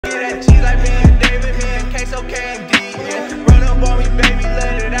so KND, yeah. Run up on me, baby,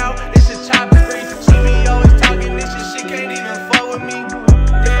 let it out. This is chopper free. She be always talking this shit, she can't even fuck with me.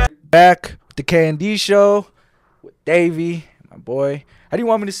 Yeah. Back with the KND Show with Davy, my boy. How do you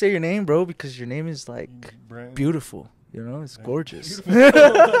want me to say your name, bro? Because your name is like beautiful. You know, it's gorgeous. Just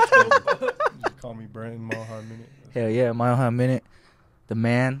call me Brandon Mile High Minute. Hell yeah, Mile High Minute. The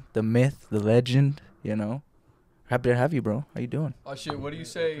man, the myth, the legend, you know. Happy to have you, bro. How you doing? Oh, shit. What do you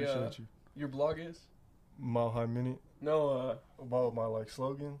say You. your blog is? Mile High Minute. No, About my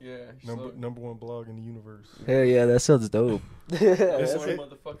slogan. yeah. Number one blog in the universe. Hell yeah, that sounds dope. That's one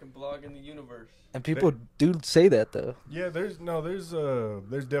motherfucking blog in the universe. And people do say that though. Yeah, there's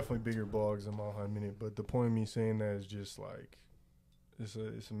definitely bigger blogs than Mile High Minute, but the point of me saying that is just like it's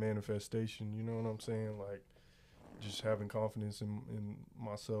a manifestation, you know what I'm saying? Like just having confidence in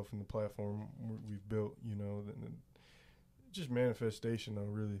myself and the platform we've built, you know, and just manifestation though,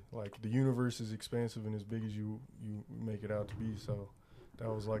 really. Like the universe is expansive and as big as you make it out to be, so that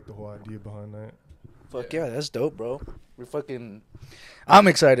was like the whole idea behind that. Fuck yeah, that's dope, bro. I'm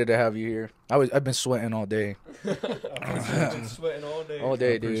excited to have you here. I've been sweating all day. Sweating all day. All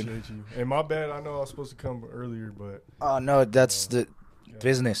day, I appreciate dude. you. And my bad, I know I was supposed to come earlier, but Oh no, that's the yeah.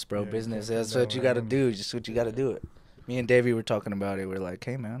 business, bro. Yeah, business. yeah, That's yeah, what you yeah. gotta do. Just what you gotta do it. Me and Davey were talking about it. We're like,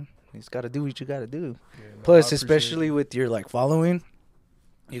 hey man, you just gotta do what you gotta do. Yeah, no, Plus, I especially appreciate with your like following,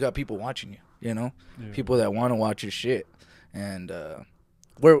 you got people watching you. You know, it. Yeah. people that want to watch your shit, and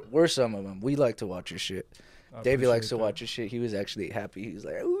we're some of them. We like to watch your shit. I Davey likes to appreciate watch your shit. He was actually happy. He was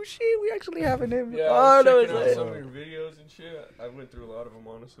like, oh shit, we actually having him. Yeah, Oh, I no, was it's checking out like- some of your videos and shit. I went through a lot of them,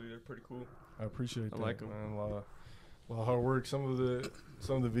 honestly. They're pretty cool. that. I appreciate I that. like 'em. Man. A lot of hard work. Some of the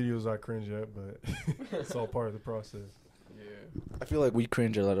videos I cringe at, but it's all part of the process. Yeah. I feel like we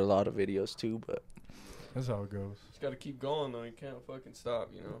cringe at a lot of videos too, but That's how it goes. Just gotta keep going, though. You can't fucking stop,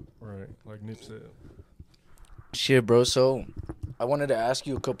 you know? Right. Like Nip said. shit, bro. So I wanted to ask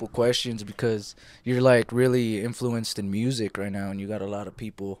you a couple questions because you're like really influenced in music right now, and you got a lot of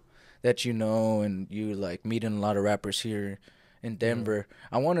people that you know, and you like meeting a lot of rappers here in Denver.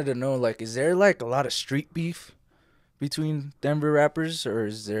 I wanted to know, like, is there like a lot of street beef between Denver rappers, or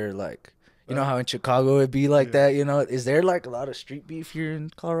is there like, you know how in Chicago it'd be like that, you know? Is there like a lot of street beef here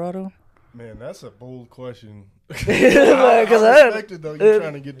in Colorado? Man, that's a bold question. Like, I 'cause I- respect it though. You're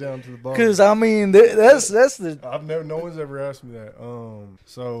trying to get down to the bone. Because I mean, that's the No one's ever asked me that.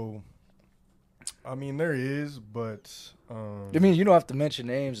 So, I mean, there is, but I mean, you don't have to mention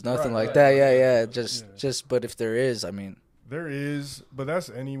names, nothing Right, like right, that. right, Yeah. right. Just. But if there is, I mean, there is, but that's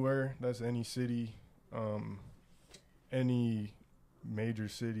anywhere. That's any city, any major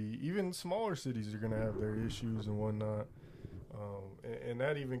city. Even smaller cities are gonna have their issues and whatnot. And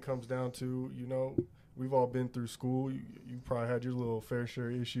that even comes down to, you know, we've all been through school. You probably had your little fair share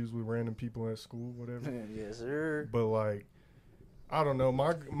of issues with random people at school, whatever. yes, sir. But like, I don't know.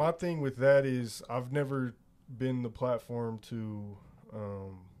 My thing with that is I've never been the platform to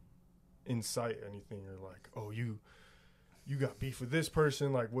incite anything or like, oh, you got beef with this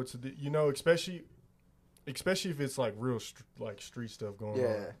person. Like, what's the, you know, especially if it's like real like street stuff going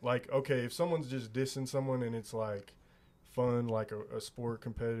on. Like, okay, if someone's just dissing someone and it's like fun, like a sport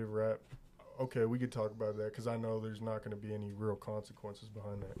competitive rap, okay, we could talk about that because I know there's not going to be any real consequences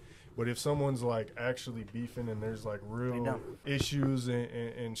behind that. But if someone's like actually beefing and there's like real issues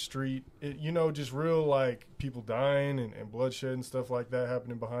and street, you know, just real like people dying and bloodshed and stuff like that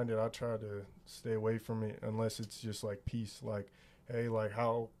happening behind it, I try to stay away from it unless it's just like peace. Like, hey, like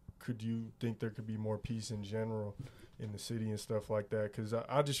how could you think there could be more peace in general in the city and stuff like that? Because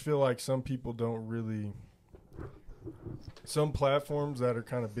I just feel like some people don't really... Some platforms that are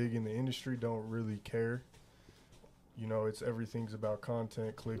kind of big in the industry don't really care. You know, everything's about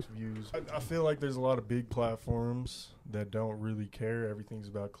content, clicks, views. I feel like there's a lot of big platforms that don't really care. Everything's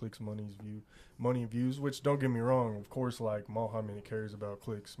about clicks, money, and views, which don't get me wrong. Of course, like, Mohammed cares about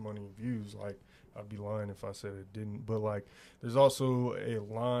clicks, money, and views. Like, I'd be lying if I said it didn't. But, like, there's also a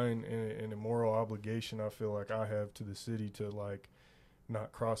line and a moral obligation I feel like I have to the city to, like,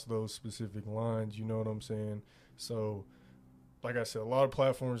 not cross those specific lines. You know what I'm saying? So, like I said, a lot of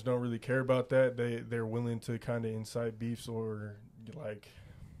platforms don't really care about that. They're willing to kind of incite beefs or like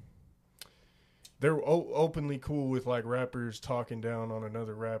they're openly cool with like rappers talking down on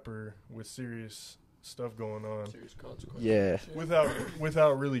another rapper with serious stuff going on. Serious consequences. Yeah.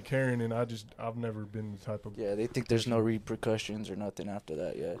 Without really caring, and I've never been the type of They think there's no repercussions or nothing after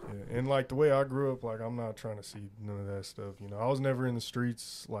that yet. Yeah. And like the way I grew up, like I'm not trying to see none of that stuff. You know, I was never in the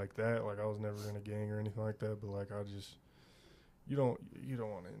streets like that. Like I was never in a gang or anything like that. But like you don't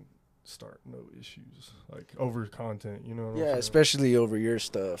want to start no issues like over content. You know what I'm saying? Especially over your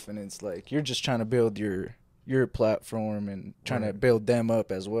stuff, and it's like you're just trying to build your your platform and trying to build them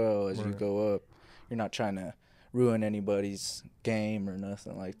up as well as you go up. You're not trying to ruin anybody's game or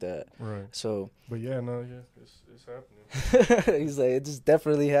nothing like that. Right. So. But it's happening. He's like, it's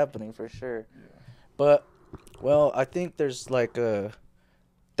definitely happening for sure. Yeah. But, well, I think there's like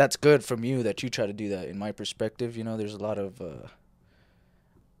that's good from you that you try to do that. In my perspective, you know, there's not a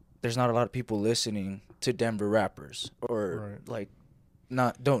lot of people listening to Denver rappers or like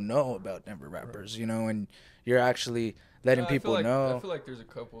don't know about Denver rappers, you know, and you're actually letting people know. I feel like there's a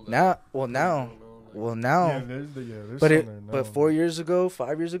couple that now. Yeah, there's but 4 years ago,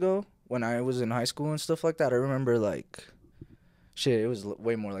 5 years ago, when I was in high school and stuff like that, I remember like, it was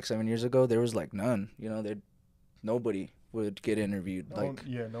way more like 7 years ago. There was like none, you know, nobody would get interviewed. No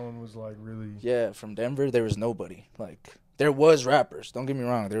one was like really. Yeah, from Denver, there was nobody. Like, there was rappers. Don't get me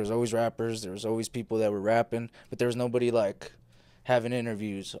wrong. There was always rappers. There was always people that were rapping, but there was nobody like having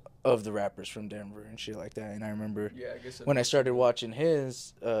interviews of the rappers from Denver and shit like that. And I remember when I started watching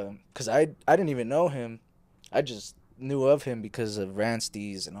his, because I didn't even know him. I just knew of him because of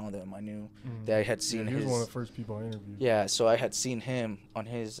Ranstees and all them. I knew that I had seen he was one of the first people I interviewed. Yeah, so I had seen him on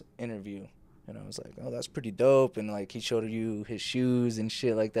his interview. And I was like, oh, that's pretty dope. And, like, he showed you his shoes and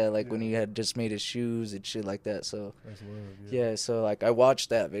shit like that, like, when he had just made his shoes and shit like that. So, that's weird, yeah, so, like, I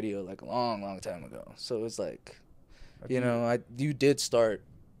watched that video, like, a long, long time ago. So it's like, you did start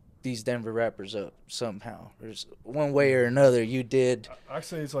these Denver rappers up somehow. There's one way or another, you did I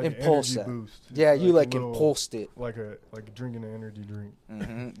say it's like impulse an energy boost. It's yeah, you, like impulsed it. Like drinking an energy drink.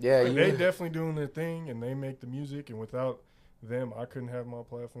 Mm-hmm. Yeah, they definitely doing their thing, and they make the music, and without them, I couldn't have my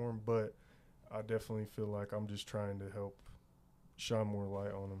platform, but I definitely feel like I'm just trying to help shine more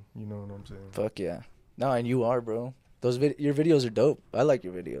light on them. You know what I'm saying? Fuck yeah. No, and you are, bro. Your videos are dope. I like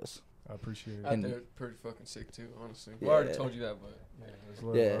your videos. I appreciate it. And they're pretty fucking sick, too, honestly. Yeah. Well, I already told you that, but...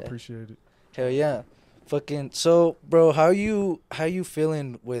 I appreciate it. Hell yeah. Fucking... So, bro, how you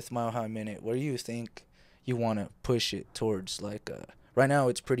feeling with Mile High Minute? Where do you think you want to push it towards? Like, right now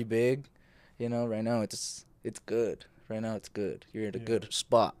it's pretty big. You know, right now it's good. Right now it's good. You're at a good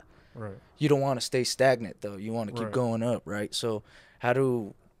spot. Right. You don't want to stay stagnant though. You want to keep going up, right? So,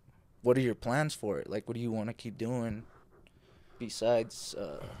 what are your plans for it? Like, what do you want to keep doing besides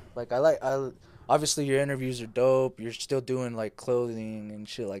like I obviously your interviews are dope. You're still doing like clothing and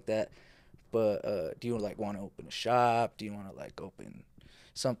shit like that. But do you like want to open a shop? Do you want to like open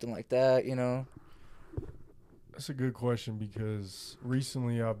something like that, you know? That's a good question because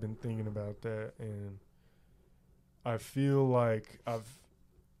recently I've been thinking about that, and I feel like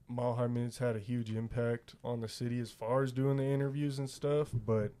Mile High Minute's had a huge impact on the city as far as doing the interviews and stuff,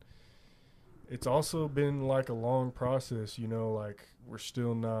 but it's also been like a long process, you know, like we're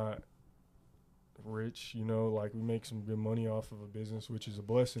still not rich, you know, like we make some good money off of a business, which is a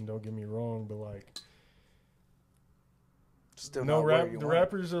blessing, don't get me wrong, but like still the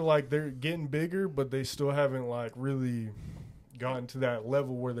rappers are like they're getting bigger, but they still haven't like really gotten to that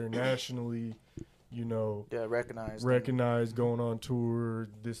level where they're nationally, you know, recognized, going on tour,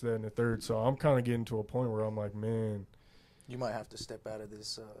 this, that, and the third. So I'm kind of getting to a point where I'm like, man, you might have to step out of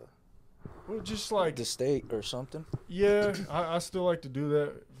this. Well, just like the state or something. Yeah, I still like to do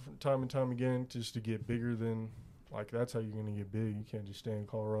that from time and time again, just to get bigger than, like, that's how you're gonna get big. You can't just stay in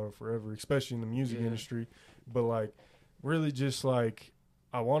Colorado forever, especially in the music industry. But like, really, just like,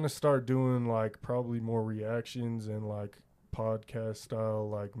 I want to start doing like probably more reactions and like podcast style,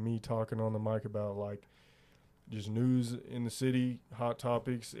 like me talking on the mic about like just news in the city, hot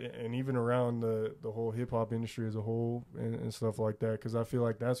topics, and even around the whole hip-hop industry as a whole and stuff like that, because I feel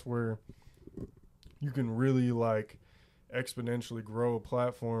like that's where you can really like exponentially grow a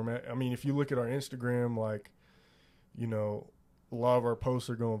platform. I mean, if you look at our Instagram, like, you know, a lot of our posts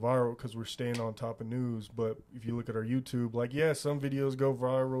are going viral because we're staying on top of news. But if you look at our YouTube, like, yeah, some videos go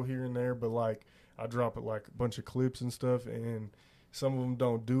viral here and there, but like I drop it like a bunch of clips and stuff, and some of them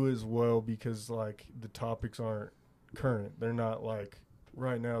don't do as well because like the topics aren't current. They're not like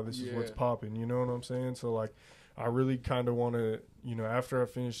right now this is what's popping, you know what I'm saying? So like I really kind of want to, you know, after I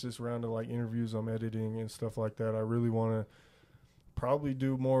finish this round of like interviews I'm editing and stuff like that, I really want to probably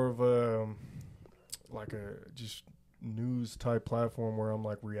do more of a like a just news type platform where I'm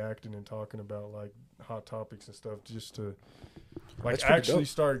like reacting and talking about like hot topics and stuff, just to like actually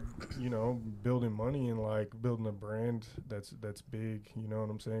start, you know, building money and like building a brand that's big, you know what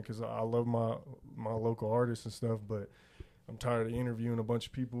I'm saying? Because I love my local artists and stuff, but I'm tired of interviewing a bunch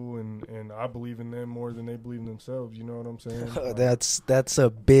of people and I believe in them more than they believe in themselves, you know what I'm saying? That's a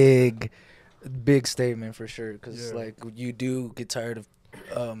big statement for sure, because like you do get tired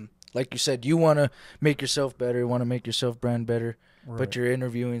of like you said, you want to make yourself better, want to make yourself brand better, but you're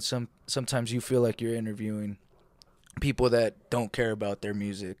interviewing sometimes you feel like you're interviewing people that don't care about their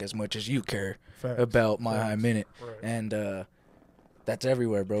music as much as you care about My High Minute. Right. And that's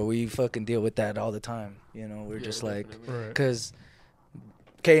everywhere, bro. We fucking deal with that all the time. You know, we're just like, because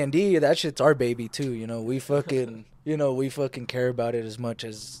KND, that shit's our baby too. You know, we fucking, we fucking care about it as much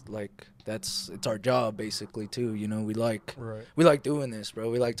as like it's our job basically too. You know, we like doing this, bro.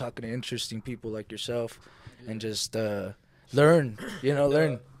 We like talking to interesting people like yourself, and just learn.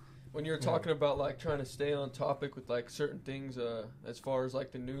 Learn. When you're talking about like trying to stay on topic with like certain things, as far as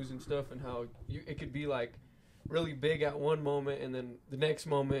like the news and stuff, and how it could be like really big at one moment, and then the next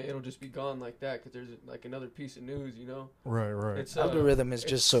moment it'll just be gone like that because there's like another piece of news, Right. It's, algorithm is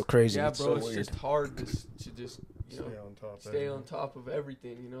just so crazy. Yeah, it's bro, so it's just hard to just stay on top of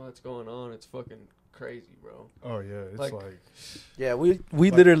everything, that's going on. It's fucking crazy, bro. Oh yeah, it's like yeah, we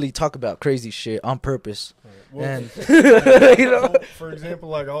literally talk about crazy shit on purpose. Right. Well, and for example,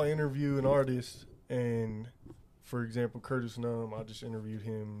 like I'll interview an artist, and for example, Curtis Numb, I just interviewed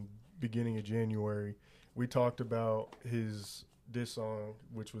him beginning of January. We talked about his diss song,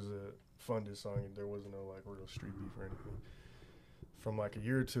 which was a fun diss song, and there wasn't no like real street beef or anything, from like a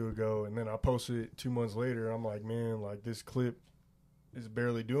year or two ago. And then I posted it 2 months later. I'm like, man, like this clip is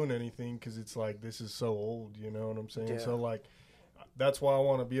barely doing anything because it's like this is so old, you know what I'm saying? Yeah. So like that's why I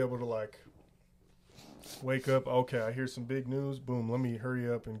want to be able to like wake up, okay, I hear some big news, boom, let me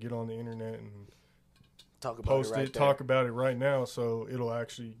hurry up and get on the internet and post it, talk about it right now, so it'll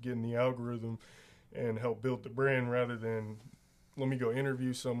actually get in the algorithm and help build the brand, rather than let me go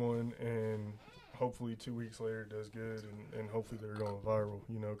interview someone and hopefully 2 weeks later it does good, and hopefully they're going viral,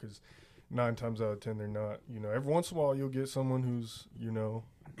 because 9 times out of 10 they're not. Every once in a while you'll get someone who's,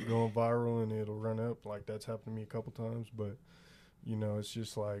 going viral and it'll run up. Like that's happened to me a couple times, but, it's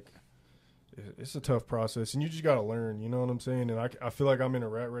just like, it's a tough process, and you just got to learn, you know what I'm saying? And I feel like I'm in a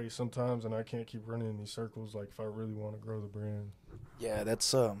rat race sometimes, and I can't keep running in these circles, like if I really want to grow the brand. Yeah,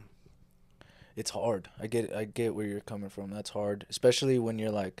 that's it's hard. I get where you're coming from. That's hard, especially when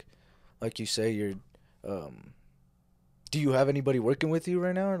you're like you say, you're do you have anybody working with you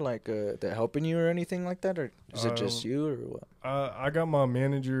right now, or like that helping you or anything like that, or is it just you, or what? I got my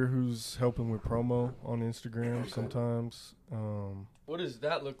manager who's helping with promo on Instagram sometimes. What does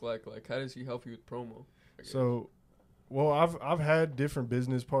that look like? Like, how does he help you with promo? So, well, I've had different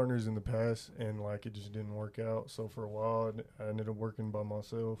business partners in the past, and like it just didn't work out. So for a while, I ended up working by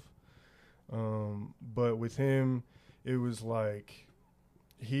myself. But with him, it was like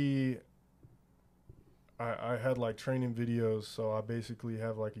I had like training videos, so I basically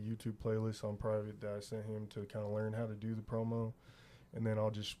have like a YouTube playlist on private that I sent him to kind of learn how to do the promo, and then I'll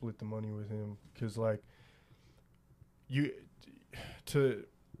just split the money with him, because like to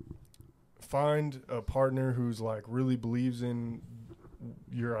find a partner who's like really believes in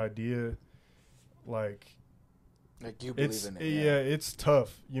your idea, like you believe in it. Yeah, it's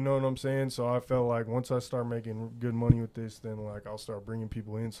tough. You know what I'm saying? So I felt like once I start making good money with this, then like I'll start bringing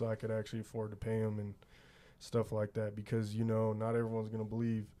people in so I could actually afford to pay them and stuff like that, because not everyone's gonna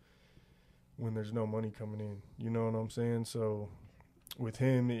believe when there's no money coming in. You know what I'm saying? So with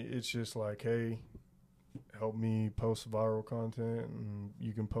him, it's just like, hey, help me post viral content, and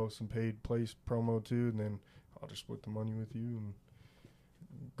you can post some paid place promo too, and then I'll just split the money with you and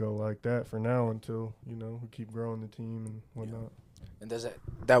go like that for now until we keep growing the team and whatnot. And does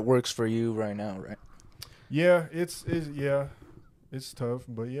that works for you right now, right? Yeah, it's tough,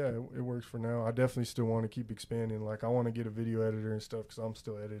 but yeah, it works for now. I definitely still want to keep expanding. Like I want to get a video editor and stuff, because I'm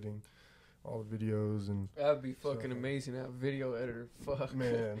still editing all the videos, and that'd be fucking amazing to have a video editor. Fuck,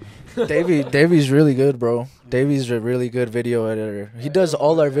 man. Davy's really good, bro. Davy's a really good video editor. He does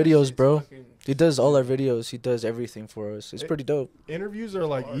all our videos, bro. He does all our videos. He does everything for us. It's pretty dope. Interviews are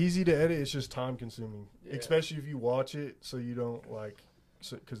like easy to edit. It's just time consuming, especially if you watch it, so you don't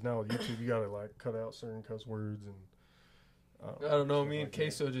because now with YouTube you gotta like cut out certain cuss words and. I don't know. Me and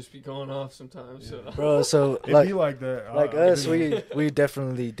Kso just be going off sometimes. Yeah. So. Bro, so it'd be like that. Like us, we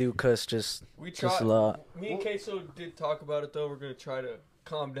definitely do cuss just a lot. Me and Kso did talk about it though. We're gonna try to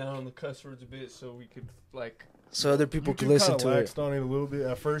calm down on the cuss words a bit, so we could so other people could listen to it. On it a little bit.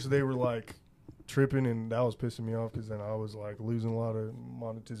 At first, they were like tripping, and that was pissing me off, because then I was like losing a lot of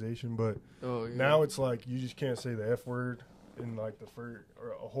monetization. But now it's like you just can't say the F word in like the first,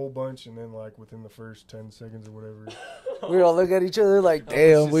 or a whole bunch, and then like within the first 10 seconds or whatever. We all look at each other like,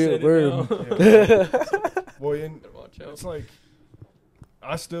 damn, we're well, it's like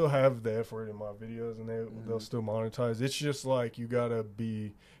I still have the F word in my videos, and they'll still monetize. It's just like you gotta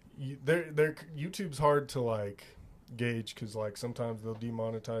be. YouTube's hard to like gauge, because like sometimes they'll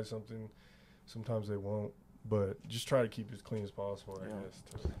demonetize something, sometimes they won't. but just try to keep it as clean as possible, I guess,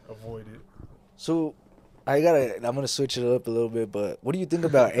 to avoid it. So, I'm gonna switch it up a little bit, but what do you think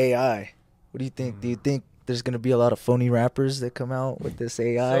about AI? What do you think? Do you think there's gonna be a lot of phony rappers that come out with this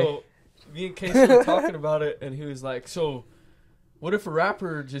AI? So, me and Kso were talking about it, and he was like, so what if a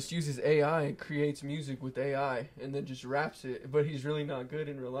rapper just uses AI and creates music with AI and then just raps it, but he's really not good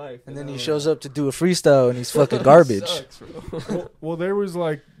in real life? And then he shows up to do a freestyle and he's fucking garbage. Sucks, bro. Well, there was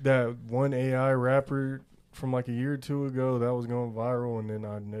like that one AI rapper from like a year or two ago that was going viral, and then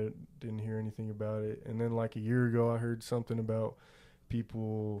I didn't hear anything about it. And then like a year ago, I heard something about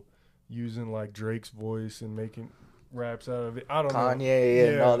people using like Drake's voice and making raps out of it. I don't know.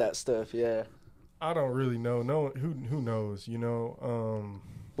 Kanye and all that stuff, yeah. I don't really know. No, who knows? You know.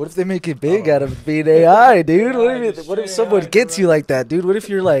 What if they make it big out of being AI, dude? Yeah, What if someone gets you like that, dude? What if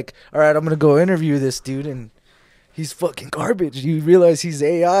you're like, all right, I'm gonna go interview this dude and he's fucking garbage. You realize he's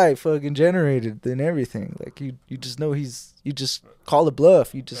AI fucking generated and everything. Like you just know you just call it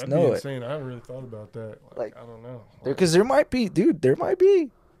bluff. You just know it. I haven't really thought about that. Like I don't know. Because there might be.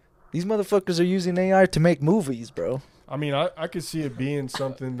 These motherfuckers are using AI to make movies, bro. I mean, I could see it being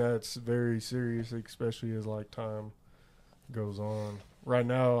something that's very serious, especially as like time goes on. Right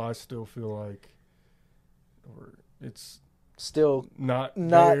now, I still feel like it's still not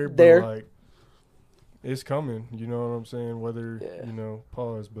there. But like it's coming. You know what I'm saying? Whether you know,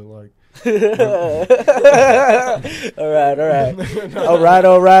 pause, but like. all right. All right. No,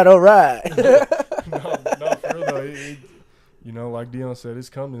 for real though. You know, like Dion said, it's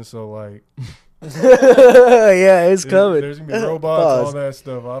coming. So like. Yeah, it's coming. There's gonna be robots, all that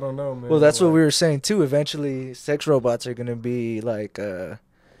stuff. I don't know, man. Well, that's what we were saying too. Eventually, sex robots are gonna be like, you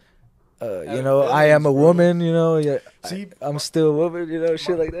know, I am a woman. You know, yeah, see, I'm still a woman. You know,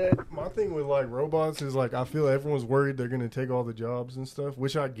 shit like that. My thing with like robots is like I feel everyone's worried they're gonna take all the jobs and stuff,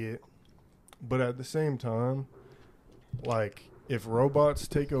 which I get. But at the same time, like if robots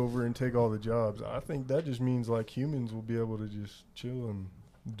take over and take all the jobs, I think that just means like humans will be able to just chill and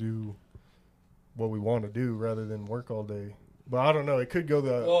do what we want to do rather than work all day. But I don't know. It could go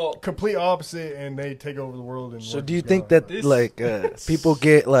the complete opposite, and they take over the world. And so, do you think that like people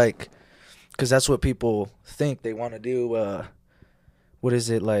get like, because that's what people think they want to do? What is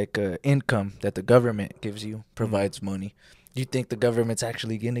it like? Income that the government gives you provides money. Do you think the government's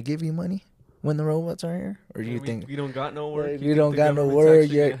actually gonna give you money when the robots are here, or do you think you don't got no work? You don't got no work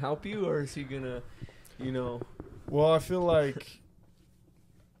yet? Gonna help you, or is he gonna, you know? Well, I feel like.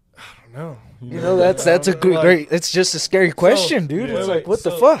 I don't know. You know, that's a great. It's just a scary question, dude. Yeah. It's like, what the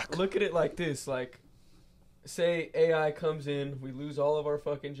fuck? Look at it like this: like, say AI comes in, we lose all of our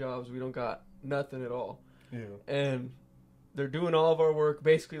fucking jobs, we don't got nothing at all. Yeah. And they're doing all of our work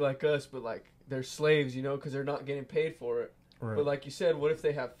basically like us, but like they're slaves, you know, because they're not getting paid for it. Right. But like you said, what if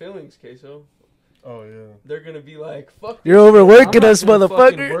they have feelings, Kso? Oh yeah. They're gonna be like, "Fuck, you're overworking us,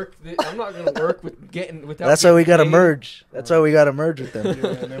 motherfucker." I'm not gonna work without. That's why we gotta merge. That's why we gotta merge with them. Yeah,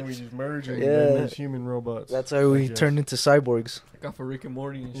 and then we just merge, and then there's human robots. That's how we turn into cyborgs. Like off of Rick and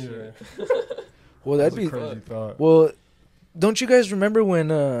Morty and shit. Well, that'd be a crazy thought. Well, don't you guys remember when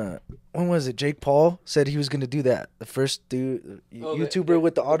was it? Jake Paul said he was gonna do that. The first dude, YouTuber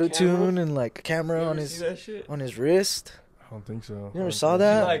with the auto tune and like a camera on his wrist. I don't think so. You never saw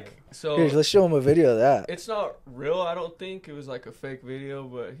that? Like, so here, let's show him a video of that. It's not real, I don't think. It was like a fake video,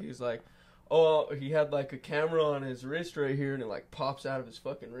 but he's like, oh, he had like a camera on his wrist right here, and it like pops out of his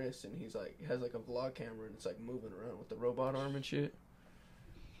fucking wrist, and he's like, has like a vlog camera, and it's like moving around with the robot arm and shit.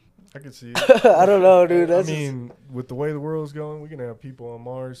 I could see it. I don't know, dude. With the way the world's going, we're gonna have people on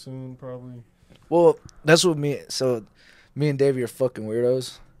Mars soon, probably. Well, that's what me and Davy are fucking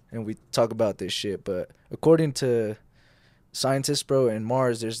weirdos, and we talk about this shit. But according to scientists, bro, in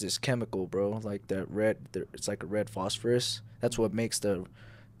Mars, there's this chemical, bro, like that red. It's like a red phosphorus. That's what makes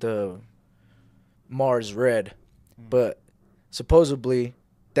the Mars red. But supposedly,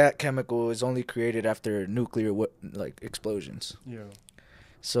 that chemical is only created after nuclear explosions. Yeah.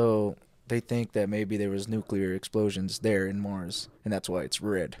 So they think that maybe there was nuclear explosions there in Mars, and that's why it's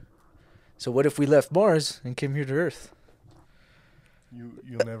red. So what if we left Mars and came here to Earth?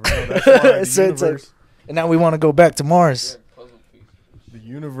 You'll never know. That's why so it's like, and now we want to go back to Mars. The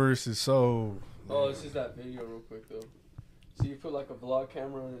universe is so. Oh, this is that video real quick though. So you put like a vlog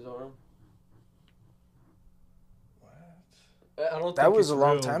camera on his arm. I don't think that was it's a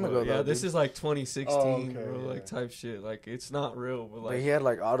long real, time ago, though. Yeah, this is like 2016, bro, yeah. like type shit. Like it's not real, but he had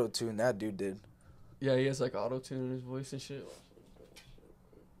like auto tune. That dude did. Yeah, he has like auto tune in his voice and shit.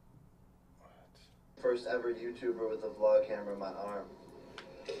 First ever YouTuber with a vlog camera in my arm.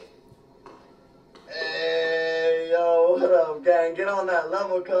 Hey, yo, what up, gang? Get on that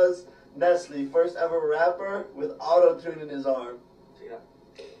level, cuz Nestle, first ever rapper with auto-tune in his arm. Check it out.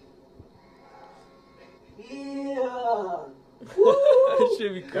 Yeah. That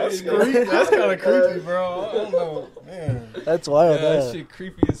should be crazy. That's kind of creepy, bro. I don't know, man. That's wild. Yeah, that Huh? shit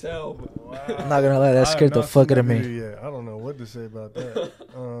creepy as hell. Wow. I'm not gonna lie, that scared the fuck out of me. Yeah, I don't know what to say about that.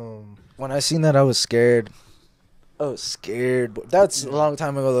 When I seen that, I was scared. I was scared. But that's a long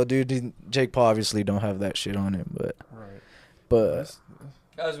time ago, though, dude. Jake Paul obviously don't have that shit on him, but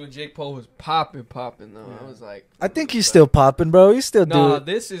That was when Jake Paul was popping though. Yeah. I was like, I think he's still popping, bro. He's still nah, doing.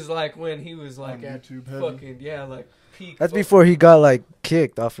 this is like when he was like On at YouTube heavy? fucking like peak. That's fucking- before he got like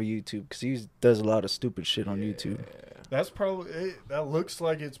kicked off of YouTube because he does a lot of stupid shit on YouTube. That's probably that looks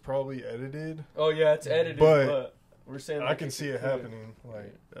like it's probably edited. Oh yeah, it's edited, But but we're saying I like, can see it happening.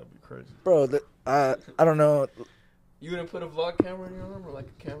 Like that'd be crazy. Bro, I don't know. You gonna put a vlog camera in your arm or like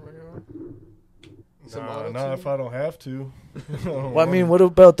a camera in your arm? Some Nah, auto-tune? if I don't have to. Well, I mean, what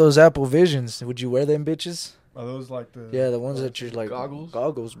about those Apple Visions? Would you wear them bitches? Are those like the? Yeah, the ones that you're like Goggles?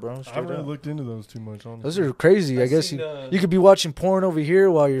 Goggles, bro. I haven't Straight really up. looked into those too much. Honestly. Those are crazy. I I've guess seen, you could be watching porn over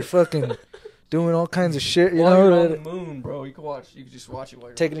here while you're fucking doing all kinds of shit. You While you're know, on the moon, bro. You can just watch it while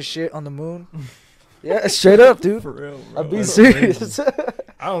you're taking a shit on the moon. Yeah, straight up, dude. for real, bro. I'd be That's serious.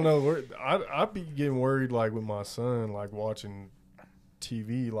 I don't know. I'd be getting worried like with my son, like watching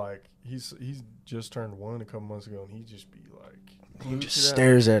TV. Like he's just turned 1 a couple months ago, and he just be like, He just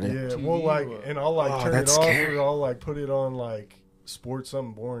stares at it. yeah. TV, Well, like, what? and I'll like Oh, turn it that's off, scary. or I'll like put it on like sports,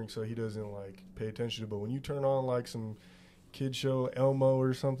 something boring, so he doesn't like pay attention to. But when you turn on like some kid show, Elmo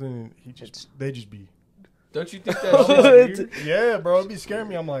or something, they just be. Don't you think that shit's weird? Yeah, bro, it'd be scaring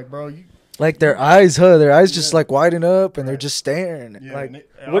me. I'm like, bro, you. Like their eyes, Their eyes just Yeah. like widen up, and they're Right. just staring. Yeah, Like, and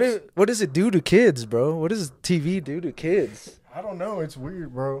it- what does it do to kids, bro? What does TV do to kids? I don't know. It's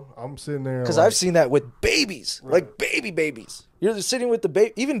weird, bro. I'm sitting there Because like, I've seen that with babies, Right. like babies. You're sitting with the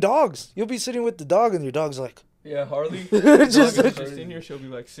baby, even dogs. You'll be sitting with the dog, and your dog's like, Yeah, Harley. Just- just in here. She'll be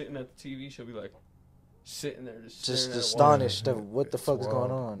like sitting at the TV. She'll be like sitting there, just staring at it, astonished Yeah. of what the It's fuck's wild.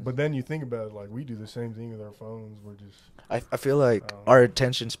 going on. But then you think about it, like we do the same thing with our phones. We're just I feel like our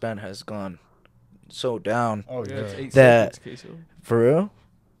attention span has gone so down. oh Yeah, yeah, it's 8 That- seconds, Kso. For real?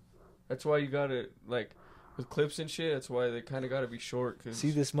 That's why you gotta like with clips and shit. That's why they kind of gotta be short. Cause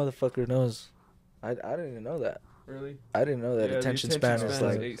See, this motherfucker knows. I didn't even know that. really, I didn't know that Yeah, the attention attention span is span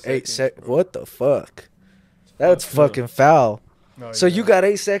is like 8 8 seconds, sec. bro. What the fuck? That's fucked up. fucking foul. No, So you got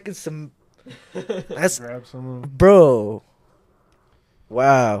 8 seconds to. That's grab someone. bro.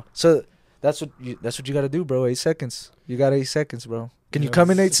 Wow. So that's what you got to do, bro. 8 seconds. You got 8 seconds, bro. Can you Yeah. come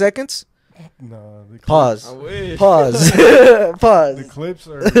in 8 seconds? Nah, the clips, Pause. I wish. Pause. The Pause. clips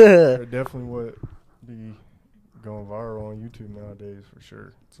are definitely what be going viral on YouTube nowadays for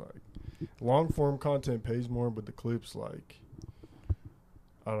sure. It's like long form content pays more, but the clips, like,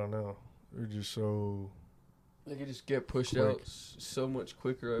 I don't know, they're just so They can just get pushed Quick. out so much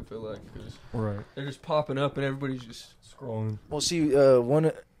quicker. I feel like because right. they're just popping up and everybody's just Scrolling. Well, see, one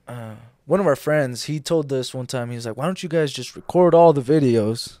of our friends, he told us one time, he was like, why don't you guys just record all the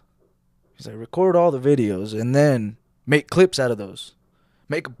videos? He's like, record all the videos and then make clips out of those.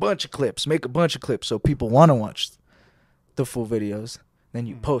 Make a bunch of clips so people want to watch the full videos. Then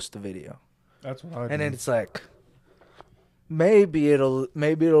you post the video. That's what I do. And then it's like, maybe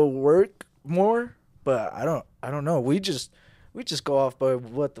it'll work more, but I don't know. We just go off by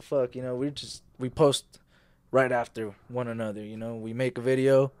what the fuck, you know. We post right after one another, you know. We make a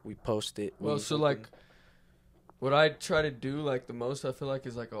video, we post it. well. So like, what I try to do like the most, I feel like,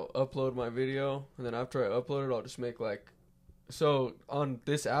 is like I'll upload my video and then after I upload it, I'll just make like. So on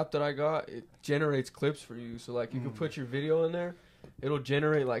this app that I got, it generates clips for you. So like you can put your video in there, it'll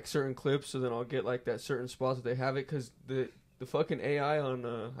generate like certain clips. So then I'll get like that certain spot that they have it because the fucking AI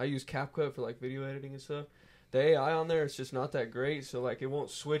on I use CapCut for like video editing and stuff. The AI on there is just not that great. So like it won't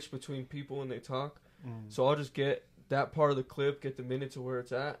switch between people when they talk. So I'll just get that part of the clip, get the minute to where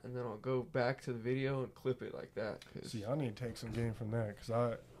it's at, and then I'll go back to the video and clip it like that. 'Cause see, I need to take some game from that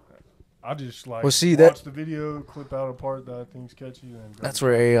because I just like Well, see, watch the video, clip out a part that I think's catchy, and go. that's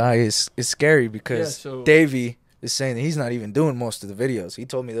where AI is scary because Yeah, so- Davy is saying that he's not even doing most of the videos. He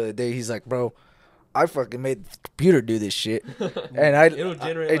told me the other day, he's like, bro, I fucking made the computer do this shit. And it'll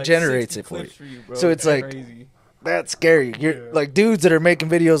generate it like generates 60 it for you. clips for you, bro. So it's like- crazy. That's scary. You're Yeah. like dudes that are making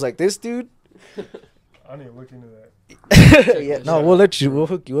videos like this dude. I need to look into that. Yeah, no, we'll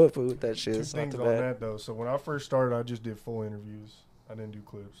hook you up with that shit. Two It's not things too on bad. that though. So when I first started, I just did full interviews. I didn't do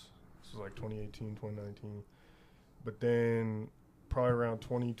clips. This was like 2018, 2019. But then probably around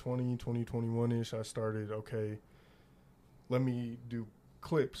 2020, 2021-ish, I started, okay, let me do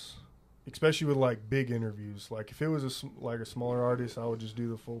clips. especially with like big interviews. Like if it was a smaller artist, I would just do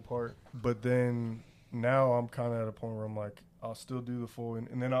the full part. But then now I'm kind of at a point where I'm like, I'll still do the full,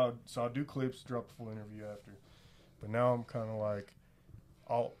 and then I'll do clips, drop the full interview after. But now I'm kind of like,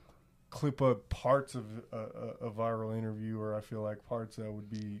 I'll clip up parts of a viral interview, or I feel like parts that would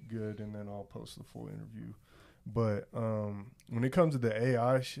be good, and then I'll post the full interview. But when it comes to the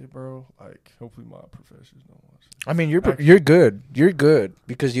AI shit, bro, like hopefully my professors don't watch it. I mean, you're good. You're good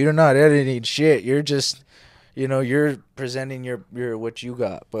because you're not editing shit. You're just, you're presenting your what you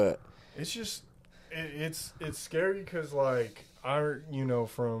got. But it's just it's scary because like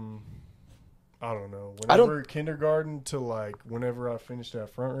from I don't know whenever kindergarten to like whenever I finished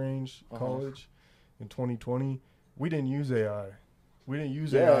at Front Range College in 2020, we didn't use AI. We didn't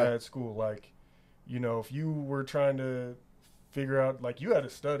use AI at school. Like, if you were trying to figure out, like, you had to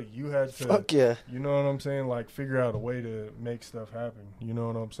study. You had to, fuck yeah. You know what I'm saying? Like, figure out a way to make stuff happen. You know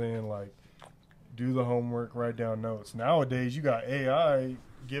what I'm saying? Like, do the homework, write down notes. Nowadays, you got AI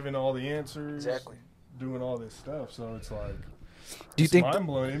giving all the answers. Exactly. Doing all this stuff. So it's like, do you think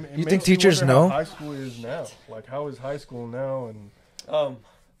mind-blowing. You think teachers know how high school is now? Like, how is high school now? And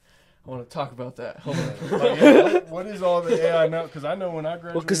I want to talk about that. Hold on. Like, what is all the AI now? Because I know when I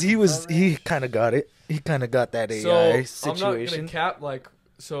graduated. Well, because he kind of got it. He kind of got that AI situation. I'm not gonna cap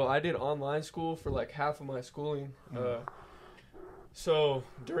So I did online school for like half of my schooling. So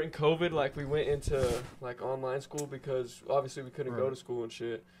during COVID, like we went into like online school because obviously we couldn't go to school and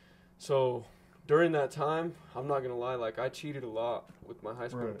shit. So during that time, I'm not gonna lie, like I cheated a lot with my high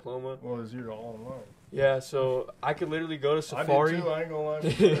school diploma. Well, it's your online. Yeah, so I could literally go to Safari. I did too, I ain't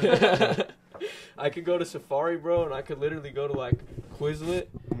gonna lie. I could go to Safari, bro, and I could literally go to like Quizlet,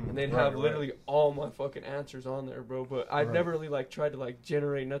 and they'd have literally all my fucking answers on there, bro. But I've never really like tried to like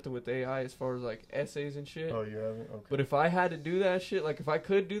generate nothing with AI as far as like essays and shit. Oh, you haven't? Okay. But if I had to do that shit, like if I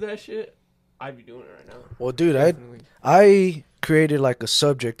could do that shit, I'd be doing it right now. Well, dude, I created like a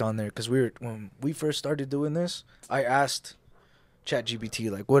subject on there because when we first started doing this, I asked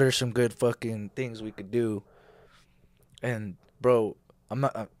ChatGPT like, what are some good fucking things we could do? And bro,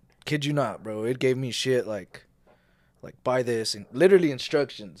 kid you not, bro, it gave me shit like buy this and literally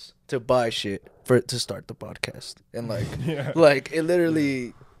instructions to buy shit to start the podcast. And like like it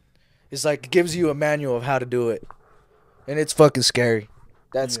literally it's like it gives you a manual of how to do it. And it's fucking scary.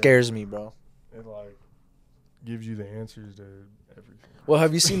 That scares me, bro. It like gives you the answers to everything. Well,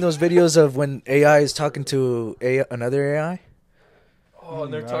 have you seen those videos of when AI is talking to another AI? Oh,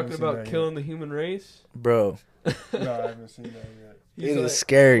 and they're talking about killing the human race? Bro. No, I haven't seen that yet. It is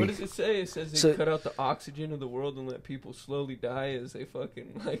scary. What does it say? It says they cut out the oxygen of the world and let people slowly die as they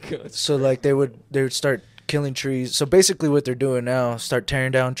fucking like. So like they would start killing trees. So basically, what they're doing now, start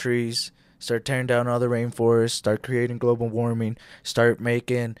tearing down trees, start tearing down all the rainforests, start creating global warming, start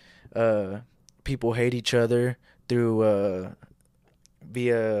making people hate each other through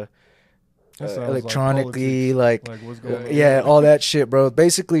via. Electronically, like what's going on? all that shit, bro.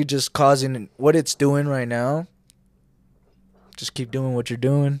 Basically, just causing what it's doing right now. Just keep doing what you're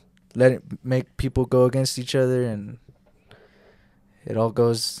doing. Let it make people go against each other, and it all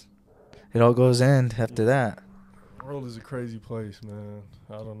goes end after that. The world is a crazy place, man.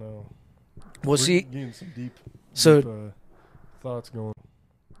 I don't know. We're getting some deep thoughts going.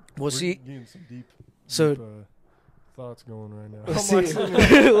 Getting some deep thoughts going right now.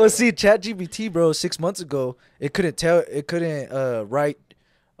 Well, see, ChatGPT, bro, 6 months ago, it couldn't write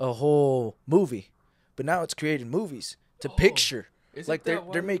a whole movie, but now it's creating movies to picture. Like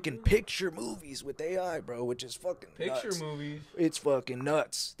they're making picture movies with AI, bro, which is fucking nuts. Picture movies. It's fucking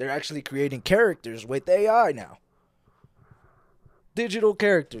nuts. They're actually creating characters with AI now. Digital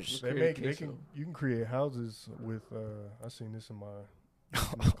characters. You can create houses with. I seen this in my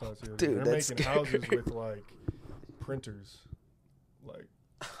class here. Dude, they're making houses with like printers. Like,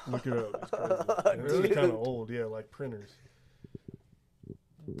 look it up. It's crazy. It's kind of old, yeah, like printers.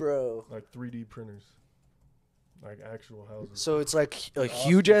 Bro. Like 3D printers. Like actual houses. So it's like a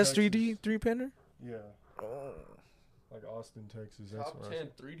huge ass 3D printer? Yeah. Oh. Like Austin, Texas. That's Top 10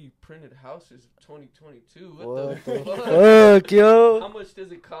 3D printed houses of 2022. What the fuck, yo? How much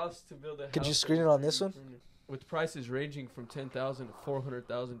does it cost to build a house? Could you screen it on this one? With prices ranging from $10,000 to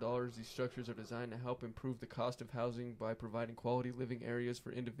 $400,000, these structures are designed to help improve the cost of housing by providing quality living areas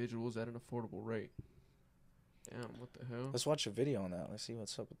for individuals at an affordable rate. Damn, what the hell? Let's watch a video on that. Let's see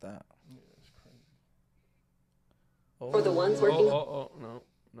what's up with that. Yeah, it's crazy. For the ones working.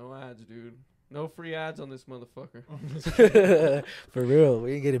 No ads, dude. No free ads on this motherfucker. For real,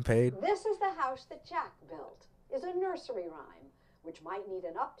 we ain't getting paid. This is the house that Jack built. Is a nursery rhyme, which might need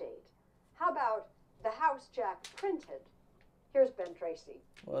an update. How about the house Jack printed? Here's Ben Tracy.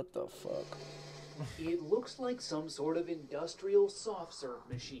 What the fuck? It looks like some sort of industrial soft serve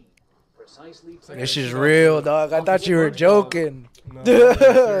machine. Precisely. This is real, dog. I thought you were joking. No, I'm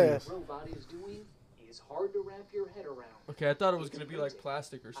serious. Robot is doing is hard to wrap your head around. Okay, I thought it was gonna be like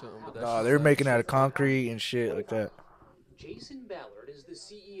plastic or something, but that's Nah, just they're like making out shit. of concrete and shit like that. Jason Ballard is the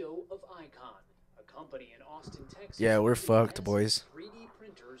CEO of Icon, a company in Austin, Texas. Yeah, we're that fucked, invents boys. 3D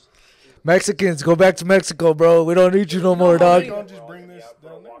printers. Mexicans, go back to Mexico, bro. We don't need you no more, dog. Don't just bring this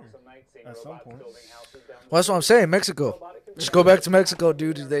down there at some point. Well, that's what I'm saying, Mexico. Just go back to Mexico,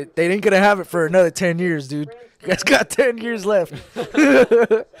 dude. They ain't gonna have it for another 10 years, dude. You guys got 10 years left.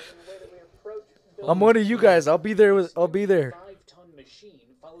 I'm one of you guys. I'll be there. I'll be there. 5-ton machine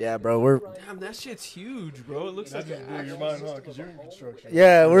Yeah, bro. We're Damn, that shit's huge, bro. It looks That like just blew your mind, huh? Because you're in construction.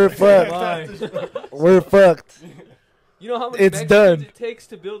 yeah, we're fucked. We're fucked. You know how many It's Mexicans done. it takes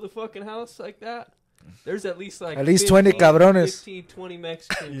to build a fucking house like that? There's at least like At least 20 cabrones. 15, 20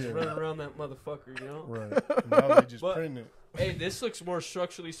 Mexicans Yeah. running around that motherfucker, you know? Right. Now they just But- print it. Hey, this looks more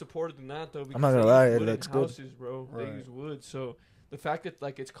structurally supported than that, though. Because not gonna they lie, use it wood in looks good. houses, bro. They Right. use wood, so the fact that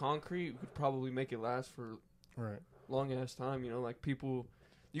like it's concrete would probably make it last for Right. long ass time. You know, like people,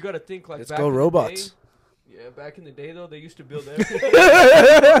 you got to think like. Let's back go in the robots. day- yeah, back in the day though, they used to build everything.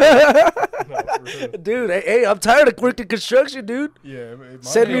 No, for real. Dude, hey, I'm tired of working construction, dude. Yeah, it might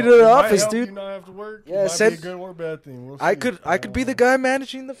Send me help- to the it might office, help dude. You not have to work. Yeah, it might send- be a good or bad thing. We'll I see. could be the guy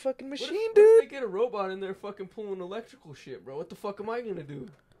managing the fucking What machine, if dude. they get a robot in there fucking pulling electrical shit, bro? What the fuck am I gonna do?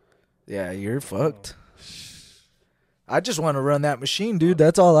 Yeah, you're fucked. I just want to run that machine, dude.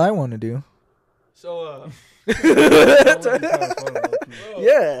 That's all I want to do. So, That would be kinda fun, low-key. bro,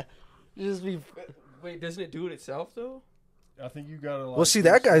 Yeah. Just be. wait, doesn't it do it itself though? I think you gotta. Like, Well, see, do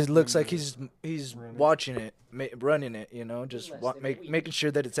that guy something looks like to- he's run it. watching it, running it. You know, just Less than a week. making sure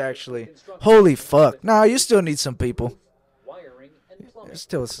that it's actually. Holy fuck! Nah, you still need some people. Wiring and plumbing. It's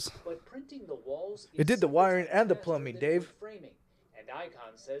still. But printing the walls It did the is wiring and the faster plumbing, than Dave. wood framing. And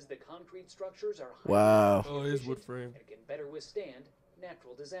Icon says the concrete structures are Wow. Oh, it is wood frame. and can better withstand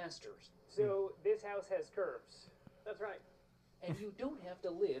natural disasters. So this house has curves. That's right. And you don't have to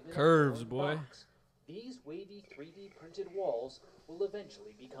live in Curves, a boy. box. These wavy 3D printed walls will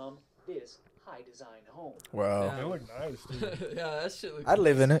eventually become this high design home. Wow. They look nice, too. Yeah, that shit looks. I'd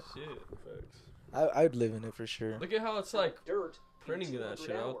live in it. Shit. I'd live in it for sure. Look at how it's like Dirt in printing that 200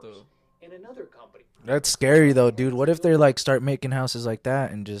 shit out hours. though. In another company, That's scary though, dude. What if they like start making houses like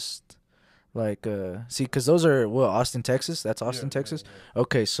that and just like see, because those are what, Austin, Texas. That's Austin, Yeah, Texas. yeah.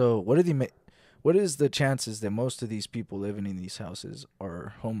 Okay, so what do they what is the chances that most of these people living in these houses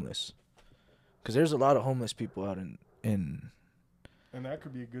are homeless? Because there's a lot of homeless people out in. And that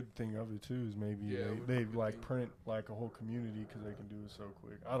could be a good thing of it too. Is maybe Yeah, it would they be like good. print like a whole community because they can do it so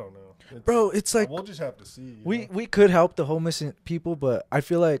quick. I don't know, Bro, it's like we'll just have to see. you we know? we could help the homeless people, but I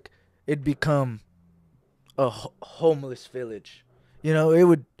feel like it'd become a homeless village. You know, it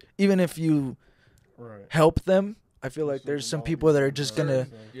would, even if you right. help them. I feel like So there's then some all people that are people just can gonna. go,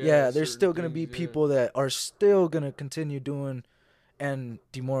 so- Yeah, there's certain still gonna be things, yeah. people that are still gonna continue doing and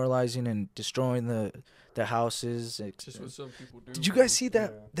demoralizing and destroying the houses. Just what some people do. Did you bro. guys see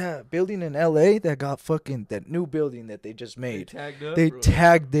that building in LA that got fucking, that new building that they just They made? tagged up. They bro.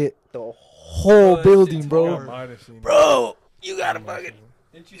 tagged it, the whole that building, shit's bro. I hard. might have seen it. Bro, you gotta I might have fucking, seen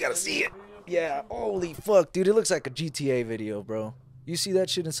it. Didn't you gotta send see me it. the video? Yeah, holy fuck, dude, it looks like a GTA video, bro. You see that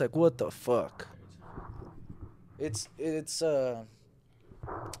shit? It's like, what the fuck? It's This one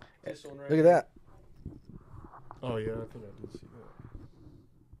right look here. at that. Oh yeah, I think I did see that.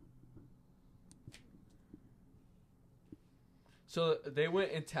 So they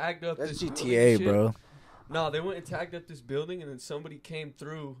went and tagged up That's this building GTA, and shit. bro. No, they went and tagged up this building, and then somebody came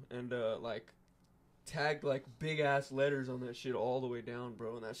through and like tagged like big ass letters on that shit all the way down,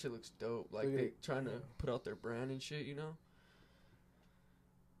 bro. And that shit looks dope. Like Look at they it. trying to put out their brand and shit, you know?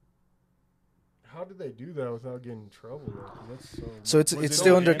 How did they do that without getting in trouble? Though? 'Cause that's so. So it's Was it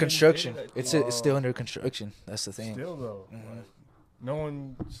still under abandoned? construction. did it? It's still under construction. That's the thing. Still though, Mhm. like, no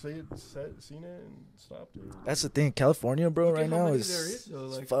one seen it and stopped it. That's the thing. California, bro, Look at right how now many is there is, though,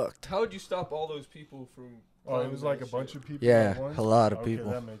 it's like, fucked. How would you stop all those people from? Oh, it was climbing like that a bunch shit? of people. Yeah, at once? a lot of Okay,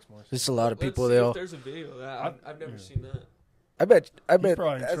 people. That makes more sense. There's a lot of Let's people. see They if all. there's a video of that. I've never yeah. seen that. I bet. He's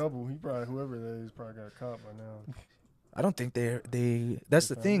probably in that's- trouble. He probably whoever that is probably got caught by now. I don't think they. That's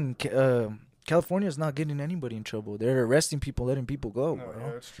the They thing. California's not getting anybody in trouble. They're arresting people, letting people go, No, bro.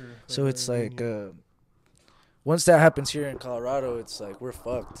 yeah, that's true. So They're it's very like, lenient. once that happens here in Colorado, it's like we're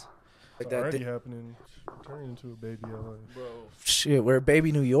fucked. It's already happening. Turning into a baby LA. Bro. Shit, we're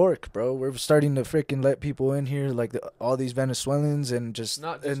baby New York, bro. We're starting to freaking let people in here, like all these Venezuelans and just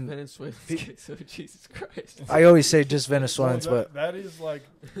not just Venezuelans. So Jesus Christ. I always say just Venezuelans, but that is like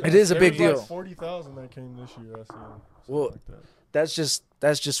it is a big deal. Like 40,000 that came this year. I see. Well, like that's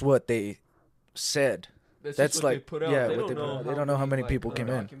just what they said. That's like, they put out. Yeah, they don't know how many people came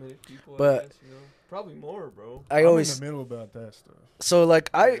in. People, but guess, probably more, bro. I'm in the middle about that stuff. So like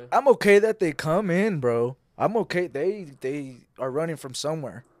I'm okay that they come in, bro. I'm okay. They are running from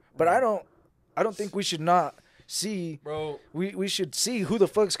somewhere, but I don't think we should not see. Bro, we should see who the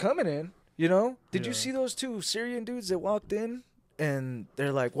fuck's coming in. You know? Did you see those two Syrian dudes that walked in and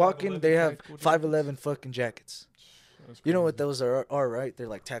they're like walking? They have 5'11" fucking jackets. You know what those are, right? They're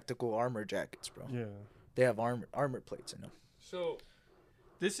like tactical armor jackets, bro. Yeah. They have armor plates in them. So,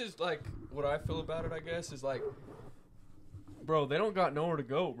 this is like what I feel about it. I guess is like. Bro, they don't got nowhere to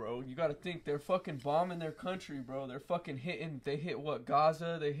go, bro. You got to think they're fucking bombing their country, bro. They're fucking hitting. They hit what?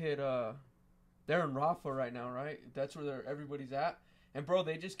 Gaza. They hit. They're in Rafah right now, right? That's where everybody's at. And bro,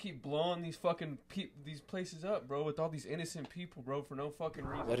 they just keep blowing these fucking these places up, bro, with all these innocent people, bro, for no fucking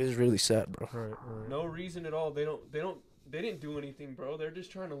reason. That is really sad, bro. Right. No reason at all. They didn't do anything, bro. They're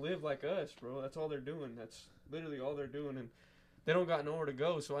just trying to live like us, bro. That's all they're doing. That's literally all they're doing, and they don't got nowhere to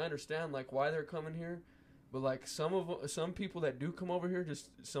go. So I understand like why they're coming here. But, like, some people that do come over here,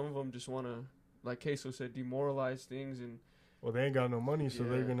 some of them just want to, like Kso said, demoralize things. And well, they ain't got no money, so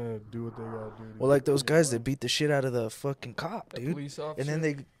they're going to do what they got to do. Well, like those guys that beat the shit out of the fucking cop, dude. Police officer. And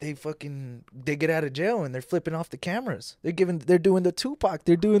then they get out of jail and they're flipping off the cameras. They're doing the Tupac.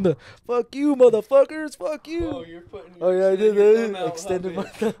 They're doing the, fuck you, motherfuckers, fuck you. Oh, you're putting I did that. Extended my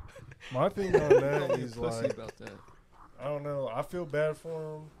thumb. My thing on that is, like, about that. I don't know. I feel bad for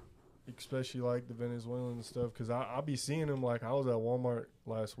them. Especially like the Venezuelan and stuff, because I'll be seeing him. Like I was at Walmart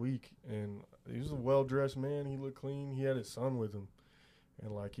last week, and he was a well-dressed man. He looked clean. He had his son with him,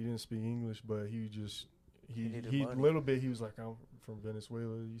 and like he didn't speak English, but he little bit. He was like, I'm from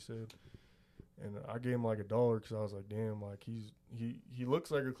Venezuela. He said, and I gave him like $1 because I was like, damn, like he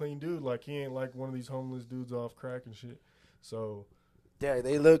looks like a clean dude. Like he ain't like one of these homeless dudes off crack and shit. So yeah,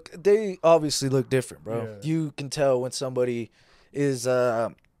 they obviously look different, bro. Yeah. You can tell when somebody is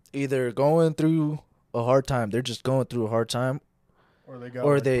either going through a hard time, they're just going through a hard time, or they got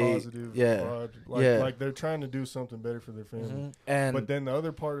positive vibe. Like they're trying to do something better for their family. Mm-hmm. But then the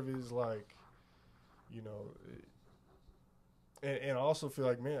other part of it is like, you know, and I also feel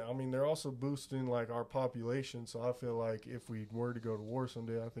like, man, I mean, they're also boosting like our population. So I feel like if we were to go to war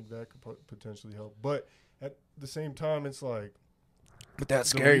someday, I think that could potentially help. But at the same time, it's like, but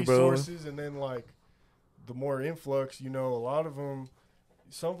that's scary, bro. Resources, and then like the more influx, you know, a lot of them.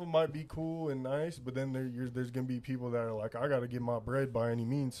 Some of them might be cool and nice, but then there's going to be people that are like, I got to get my bread by any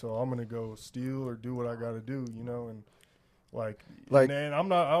means, so I'm going to go steal or do what I got to do, you know, and like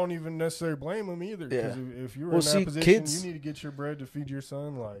and I don't even necessarily blame them either, because if you're in that position, you need to get your bread to feed your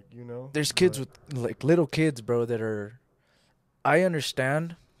son, like, you know. There's kids with, like, little kids, bro, that are, I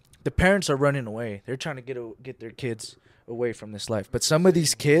understand, the parents are running away. They're trying to get their kids away from this life, but some of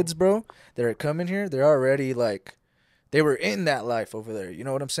these kids, bro, that are coming here, they're already, like, they were in that life over there. You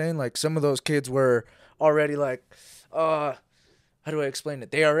know what I'm saying? Like, some of those kids were already like, how do I explain it?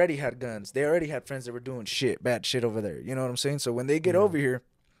 They already had guns. They already had friends that were doing bad shit over there. You know what I'm saying? So when they get over here,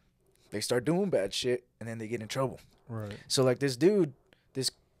 they start doing bad shit, and then they get in trouble. Right. So, like, this dude,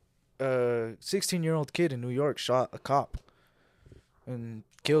 this 16-year-old kid in New York shot a cop and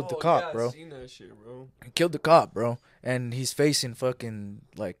killed the cop, bro. I've seen that shit, bro. He killed the cop, bro. And he's facing fucking,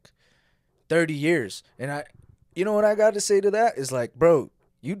 like, 30 years. And you know what I got to say to that is, like, bro,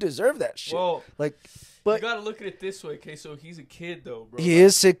 you deserve that shit. Well, like, but you got to look at it this way, Kso. He's a kid, though, bro. He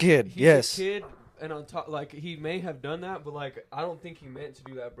is a kid, He's a kid, and on top, like, he may have done that, but, like, I don't think he meant to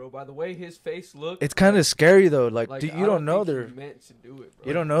do that, bro. By the way his face looked. It's kind of scary, though. Like you don't know they're meant to do it, bro.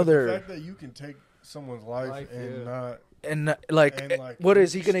 You don't know they're. The fact that you can take someone's life and not. And, like, what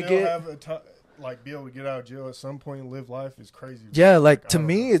is he going to get? Like, be able to get out of jail at some point and live life is crazy. Yeah, like, to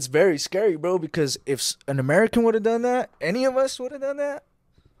me, it's very scary, bro, because if an American would have done that, any of us would have done that,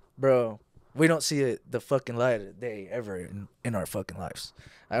 bro, we don't see the fucking light of the day ever in our fucking lives.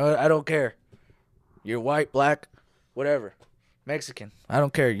 I don't care. You're white, black, whatever, Mexican. I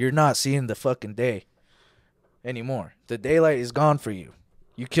don't care. You're not seeing the fucking day anymore. The daylight is gone for you.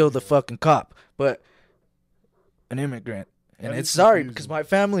 You killed the fucking cop, but an immigrant. And it's sorry because my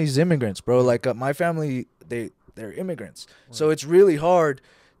family's immigrants, bro. Like my family, they're immigrants. Right. So it's really hard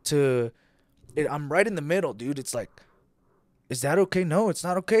I'm right in the middle, dude. It's like, is that okay? No, it's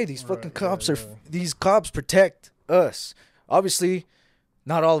not okay. These fucking cops these cops protect us. Obviously,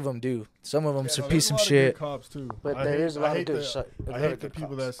 Not all of them do. Some of them some piece of shit. Cops too. But there is a lot of good. I hate the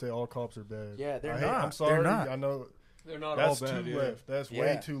people that say all cops are bad. Yeah, they're not. I'm sorry. They're not. I know. They're not That's all bad. too left. That's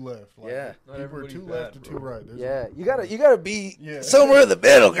way too left. Like, Yeah. people are too left or too right. You gotta be somewhere in the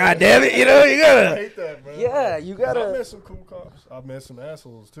middle. God damn it, you know you gotta. I hate that, man. Yeah, you gotta. I've met some cool cops. I've met some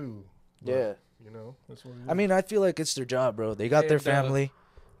assholes too. Yeah. You know, that's what it is. I mean, I feel like it's their job, bro. They got their family.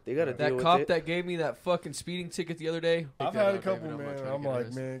 They gotta deal that with cop it. that gave me that fucking speeding ticket the other day. I've had a couple, man. I'm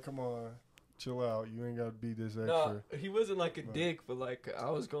like, man, come on, chill out. You ain't gotta be this extra. No, he wasn't like a dick, but like I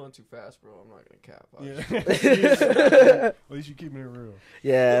was going too fast, bro. I'm not gonna cap. Yeah. At least you keeping it real.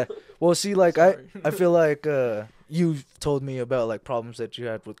 Yeah. Well, see, like I feel like you've told me about like problems that you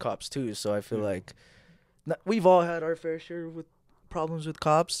had with cops too. So I feel like we've all had our fair share with problems with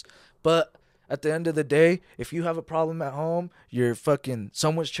cops, but at the end of the day, if you have a problem at home, you're fucking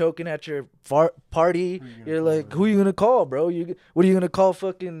someone's choking at your party. You're like, who are you gonna call, bro? What are you gonna call,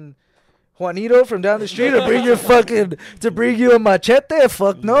 fucking Juanito from down the street to bring your fucking bring you a machete?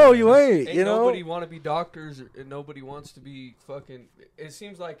 Fuck no, you ain't. You know, nobody want to be doctors, and nobody wants to be fucking. It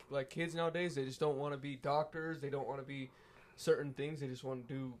seems like kids nowadays, they just don't want to be doctors. They don't want to be certain things. They just want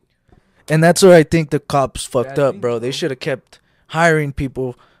to do. And that's where I think the cops fucked up, bro. They bro. should have kept hiring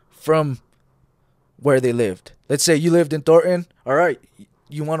people from where they lived. Let's say you lived in Thornton. All right,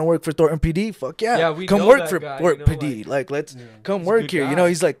 you want to work for Thornton PD? Fuck yeah. Yeah, we come know work that for guy, Thornton you know, PD. Like let's come He's a work good here. You guy. know,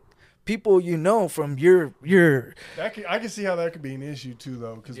 he's like people you know from your. I can see how that could be an issue too,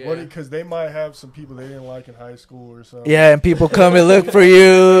 though, because they might have some people they didn't like in high school or something. Yeah, and people come and look for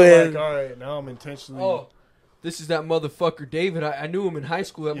you. And like, all right, now I'm intentionally. Oh, this is that motherfucker David. I knew him in high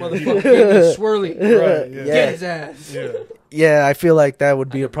school. That motherfucker gave me swirly. Right, yeah. Get his ass. Yeah. Yeah, I feel like that would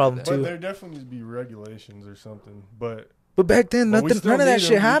be a problem But too. there definitely needs to be regulations or something. But back then, But we still none of that need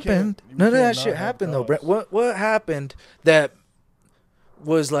shit them. happened. We None of can't that not shit have happened though, cops. Brent. What happened that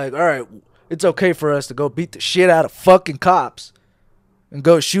was like, all right, it's okay for us to go beat the shit out of fucking cops and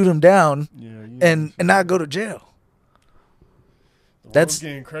go shoot them down and not go to jail. That's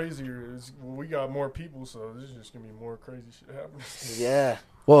getting crazier. We got more people, so there's just gonna be more crazy shit happening. Yeah.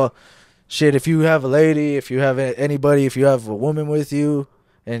 Well, shit. If you have a lady, if you have anybody, if you have a woman with you,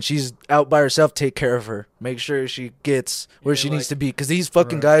 and she's out by herself, take care of her. Make sure she gets where she needs to be, because these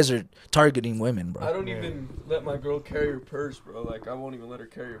fucking guys are targeting women, bro. I don't even let my girl carry her purse, bro. Like I won't even let her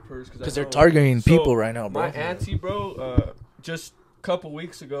carry her purse because they're targeting people right now, bro. My auntie, bro, just a couple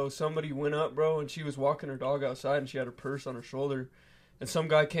weeks ago, somebody went up, bro, and she was walking her dog outside, and she had her purse on her shoulder. And some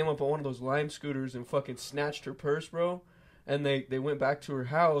guy came up on one of those Lime scooters and fucking snatched her purse, bro. And they went back to her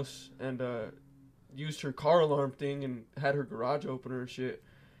house and used her car alarm thing and had her garage opener and shit.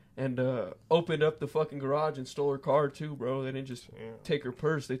 And opened up the fucking garage and stole her car too, bro. They didn't just take her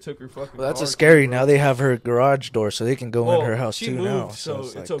purse; they took her fucking. Well, that's car a scary. too, Now they have her garage door, so they can go in her house she too moved, now.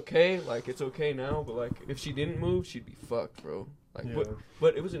 So it's okay. Like it's okay now, but like if she didn't move, she'd be fucked, bro. Like,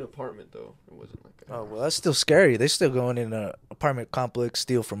 but it was an apartment though. It wasn't like. Oh well, that's still scary. They still going in an apartment complex,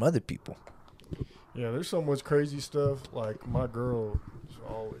 steal from other people. Yeah, there's so much crazy stuff. Like my girl is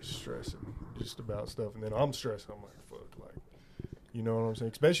always stressing just about stuff, and then I'm stressing. I'm like, fuck, like, you know what I'm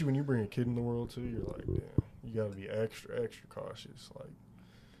saying? Especially when you bring a kid in the world too, you're like, damn, you gotta be extra cautious. Like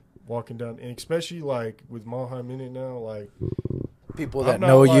walking down, and especially like with Malheim in it now, like people that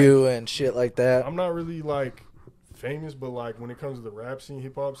know you and shit like that. I'm not really like famous, but like when it comes to the rap scene,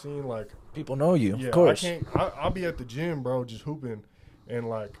 hip hop scene, like people know you. Yeah, of course. I'll be at the gym, bro, just hooping, and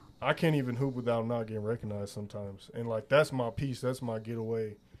like I can't even hoop without not getting recognized sometimes. And like that's my piece, that's my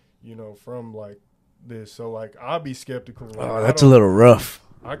getaway, you know, from like this. So like I'll be skeptical. Like, oh, that's a little rough.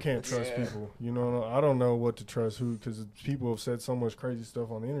 I can't trust people, you know. I don't know what to trust who, because people have said so much crazy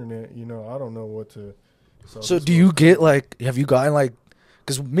stuff on the internet. You know, I don't know what to. So do you get like? Have you gotten like?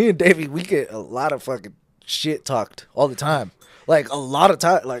 Because me and Davey, we get a lot of fucking shit talked all the time. Like a lot of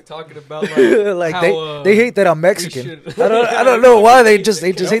time, like talking about like, like how, they hate that I'm Mexican. I don't know why they just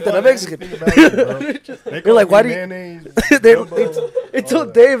hate that I'm Mexican. They're like, why do you? they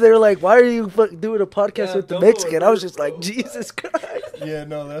told Dave, they were like, why are you doing a podcast with the Mexican? I was just like, Jesus Christ. Yeah,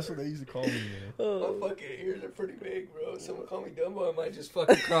 no, that's what they used to call me. Man. My fucking ears are pretty big, bro. If someone call me Dumbo, I might just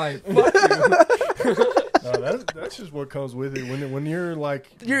fucking cry. Fuck you. No, that's just what comes with it. When you're like,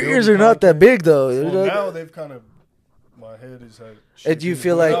 your ears are not that big though. Well, now they've kind of. My head is. And you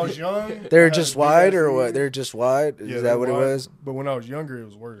feel like when I was young, they're just wide, or what? They're just wide. Is that what it was? But when I was younger, it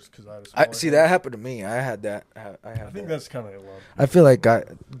was worse because I had a smaller see head. that happened to me. I had that. I think that's kind of a lot. I feel like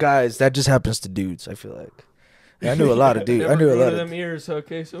guys, that just happens to dudes. I feel like I knew a lot of dudes. I knew a lot of them ears.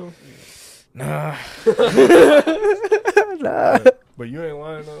 Okay, so nah. Nah. But you ain't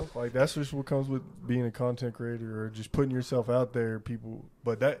lying though. Like that's just what comes with being a content creator or just putting yourself out there. People,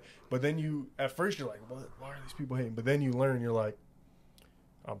 but then you at first you're like, what? Why are these people hating? But then you learn, you're like,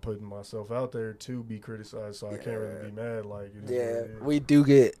 I'm putting myself out there to be criticized, so I can't really be mad. Like, we do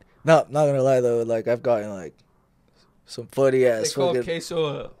get. Not gonna lie though. Like I've gotten like some funny ass. They call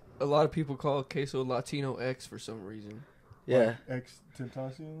Kso a lot of people call Kso Latino X for some reason. Yeah. Like X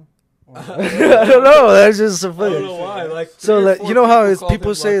Tentacion. I don't know. That's just so funny. I don't know why. Like, so like, you know how it's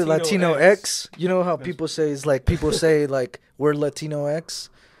people say Latino X? You know how people say it's like people say like we're Latino X.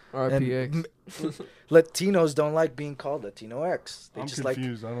 RPX. Latinos don't like being called Latino X. They I'm just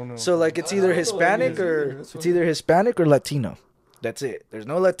confused. I don't know. So like it's either Hispanic or Latino. That's it. There's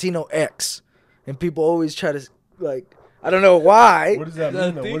no Latino X, and people always try to like. I don't know why. What does that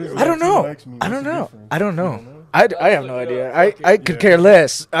mean? Though? What does I don't know. X mean? I don't know. What's the I don't difference? know. I have no idea. I could care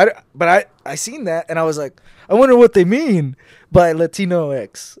less. But I seen that and I was like, I wonder what they mean by Latino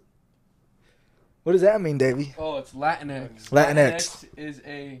X. What does that mean, Davey? Oh, it's Latinx. Latinx is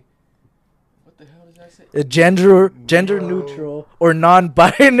a. What the hell does that say? A gender neutral or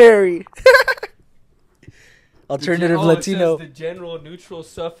non-binary. Alternative Latino. It says the general neutral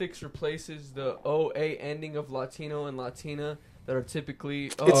suffix replaces the OA ending of Latino and Latina that are typically.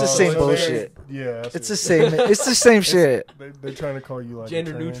 It's the same bullshit. Yeah, it's the same. It's the same shit. They're trying to call you like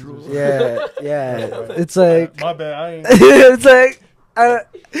gender neutral. Yeah. It's like. My bad. I ain't. It's like.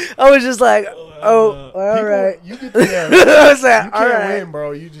 I was just like, all right. You get the I was like, you all can't right. win,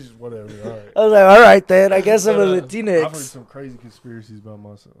 bro. You just whatever. All right. I was like, all right then. I guess I'm a Latinx. I've heard some crazy conspiracies about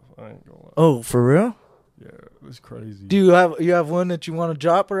myself. I ain't gonna lie. Oh, for real? Yeah, it's crazy. Do you have one that you want to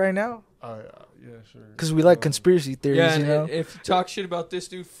drop right now? Yeah, sure. Because we like conspiracy theories, yeah, you know? if you talk shit about this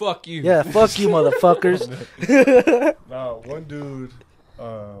dude, fuck you. Yeah, fuck you, motherfuckers. Nah, one dude,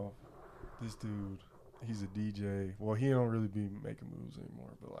 this dude, he's a DJ. Well, he don't really be making moves anymore,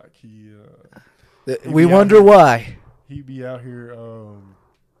 but like he we wonder why. He be out here.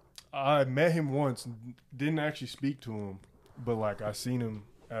 I met him once, didn't actually speak to him, but like I seen him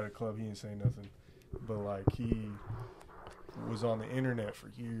at a club. He didn't say nothing, but like he was on the internet for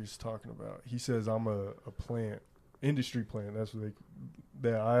years talking about. He says I'm a plant, industry plant. That's what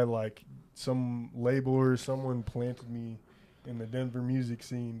that I like. Some label or someone planted me in the Denver music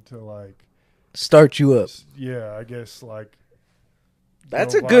scene to like start you up. Yeah, I guess like.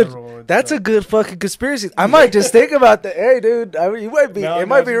 That's a good fucking conspiracy. I might just think about that. Hey, dude, I mean, it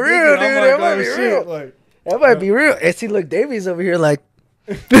might be real, dude. It might be real. Like, it might be real. And see, look, Davy's over here like.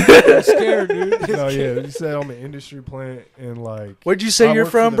 I'm scared, dude. No, yeah, you said I'm an industry plant and like. Where'd you say you're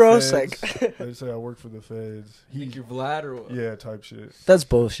from, bro? It's like they say I work for the feds. You're Vlad or what? Yeah, type shit. That's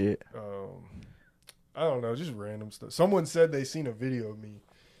bullshit. I don't know, just random stuff. Someone said they seen a video of me.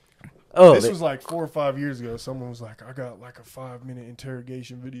 Oh, this was like 4 or 5 years ago. Someone was like, I got like a 5-minute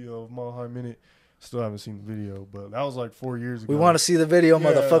interrogation video of Mile High Minute. Still haven't seen the video, but that was like 4 years ago. We want to see the video,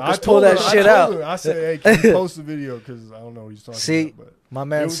 motherfuckers. Pull that shit out. I said, hey, can you post the video? Because I don't know what he's talking about. But my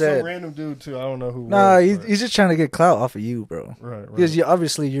man it was said. Some random dude, too. I don't know who. Nah, he's just trying to get clout off of you, bro. Right. Because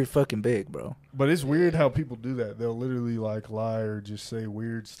obviously you're fucking big, bro. But it's weird how people do that. They'll literally like lie or just say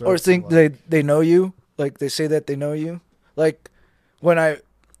weird stuff. Or think they know you. Like they say that they know you. Like when I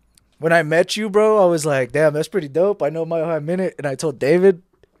met you, bro, I was like, damn, that's pretty dope. I know Mile High Minute. And I told David,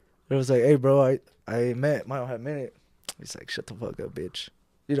 I was like, hey, bro, I met Mile High Minute. He's like, shut the fuck up, bitch.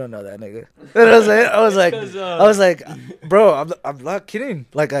 You don't know that nigga. And I was like, bro, I'm not kidding.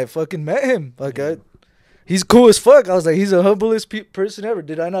 Like, I fucking met him. Like, he's cool as fuck. I was like, he's the humblest person ever.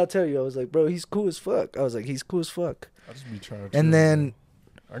 Did I not tell you? I was like, bro, he's cool as fuck. I was like, he's cool as fuck. I just be trying to. And then.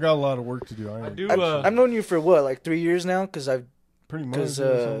 I got a lot of work to do. I've known you for what, like 3 years now? Because I've. Pretty much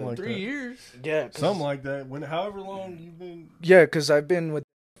something like 3 years. Yeah, something like that. However long you've been. Yeah, because I've been with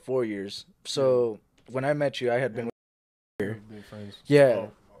 4 years. So when I met you, I had been with been friends. Yeah,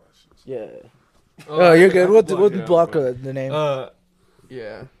 yeah. Oh, you're good. We'll block the name.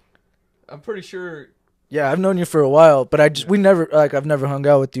 Yeah, I'm pretty sure. Yeah, I've known you for a while, but I've never hung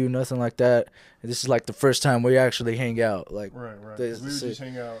out with you, nothing like that. This is like the first time we actually hang out. Like, right. We would just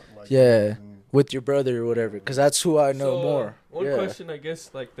hang out. Like, yeah. With your brother or whatever, because that's who I know more. One question I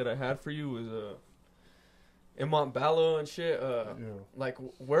guess like that I had for you was in Montbello and shit. Like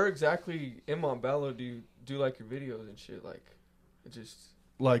where exactly in Montbello do you do like your videos and shit? Like it just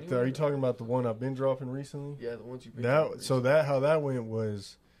like are you talking about the one I've been dropping recently? Yeah, the ones you've been dropping recently. So how that went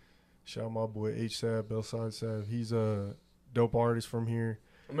was shout out my boy H-Sab, Bellside Sav. He's a dope artist from here.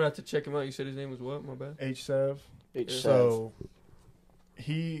 I'm gonna have to check him out. You said his name was what? My bad. H-Sav. H-Sav. So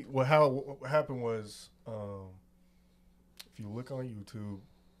how happened was if you look on YouTube,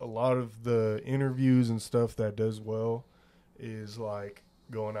 a lot of the interviews and stuff that does well is like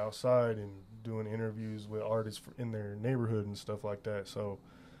going outside and doing interviews with artists in their neighborhood and stuff like that. So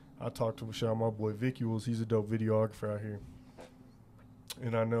I talked to shout out my boy Vicules. He's a dope videographer out here,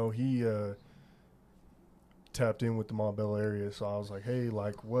 and I know he tapped in with the Montbello area. So I was like, hey,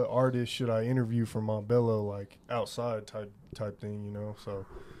 like, what artist should I interview from Montbello, like outside type thing, you know? So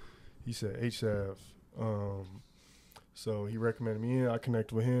he said HSAV. So he recommended me in. I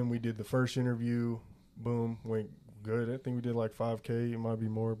connected with him. We did the first interview. Boom, went good. I think we did like 5K. It might be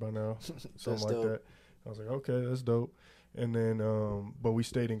more by now, something like that. I was like, okay, that's dope. And then, but we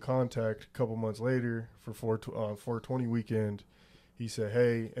stayed in contact a couple months later for 420 weekend. He said,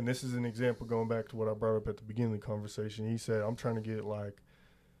 hey, and this is an example going back to what I brought up at the beginning of the conversation. He said, I'm trying to get like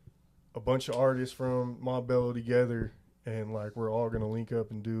a bunch of artists from Montbello together, and like we're all going to link up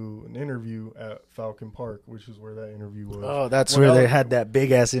and do an interview at Falcon Park, which is where that interview was. Oh, that's where they had that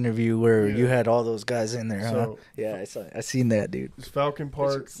big ass interview where you had all those guys in there, So, huh? Yeah, I seen that, dude. It's Falcon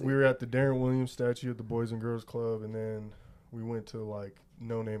Park. We were at the Darren Williams statue at the Boys and Girls Club, and then we went to like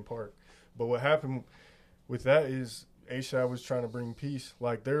No Name Park. But what happened with that is A-Shad was trying to bring peace.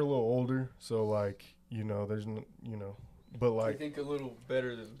 Like, they're a little older, so like, you know, there's no, you know, but like, I think a little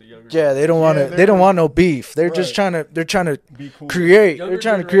better than the younger. Yeah, they don't want to. They don't want no beef. They're just trying to. They're trying to be cool. create. Younger They're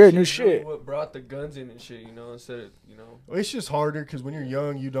trying to create new generation is really shit. what brought the guns in and shit, you know, instead of, you know. It's just harder because when you're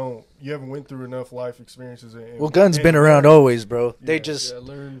young, you haven't went through enough life experiences. Well, guns been around always, bro. They just.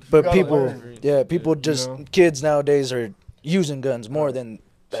 learned. But people, learn. people just know? kids nowadays are using guns more than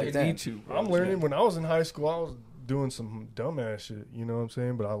back They then. need to, bro. I'm learning. When I was in high school, I was doing some dumbass shit. You know what I'm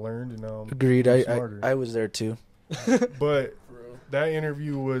saying? But I learned, and now I'm Agreed. smarter. I was there too. But that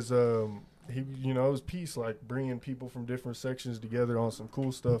interview was, he, you know, it was peace, like bringing people from different sections together on some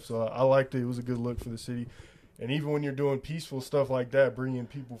cool stuff. So I liked it. It was a good look for the city. And even when you're doing peaceful stuff like that, bringing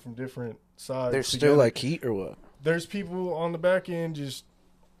people from different sides. There's together, still like heat or what? There's people on the back end just,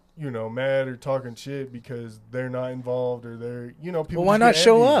 you know, mad or talking shit because they're not involved or they're, you know, people. Well, why just not get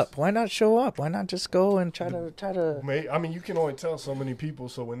show envious. up? Why not show up? Why not just go and try to? I mean, you can only tell so many people.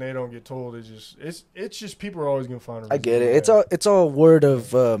 So when they don't get told, it's just people are always gonna find. I get it. It's all word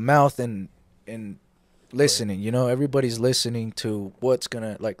of mouth and listening. You know, everybody's listening to what's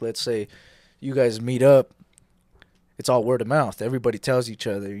gonna, like. Let's say you guys meet up. It's all word of mouth. Everybody tells each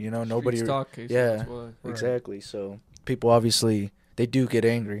other. You know, nobody. Yeah, exactly. So people obviously they do get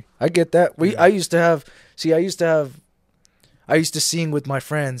angry. I get that. I used to sing with my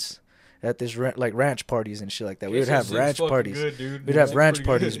friends at this ranch parties and shit like that. We would have ranch parties. We'd have ranch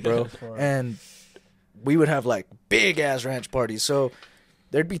parties, bro. And we would have like big ass ranch parties. So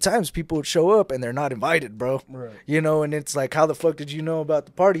there'd be times people would show up and they're not invited, bro. Right. You know, and it's like, how the fuck did you know about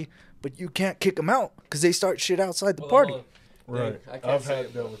the party? But you can't kick them out because they start shit outside the party. Right. I've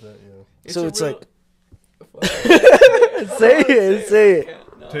had dealt with that. Yeah. So it's like, say it.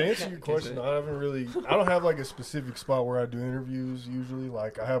 To answer your question, I don't have like a specific spot where I do interviews usually.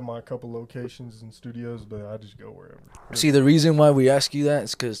 Like I have my couple locations and studios, but I just go wherever. See, the reason why we ask you that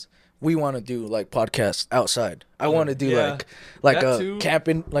is because we want to do like podcasts outside. I want to do like a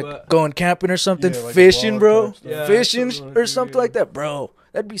camping, like going camping or something, like fishing, bro, yeah, fishing or something like that, bro.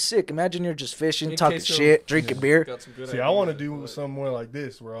 That'd be sick. Imagine you're just fishing, talking shit, drinking beer. See, I want to do something more like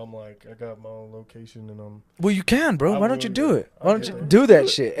this, where I'm like, I got my own location and I'm. Well, you can, bro. Why don't you do it? Why don't you do that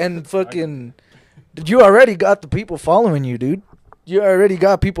shit? And fucking, you already got the people following you, dude. You already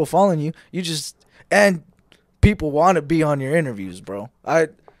got people following you. And people want to be on your interviews, bro. I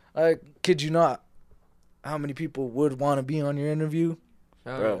kid you not. How many people would want to be on your interview,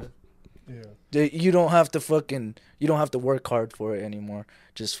 bro? Yeah. You don't have to work hard for it anymore.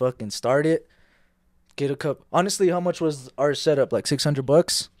 Just fucking start it. Get a cup. Honestly, how much was our setup? Like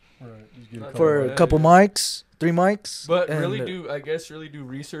 $600 for a couple mics, 3 mics. But really do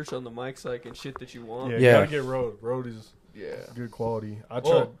research on the mics, like, and shit that you want. Yeah, you gotta get Rode. Rode is good quality. I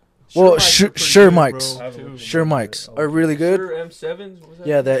tried. Well, Shure mics. Shure mics are really good. Shure M7s?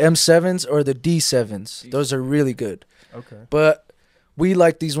 Yeah, the M7s or the D7s. Those are really good. Okay. But we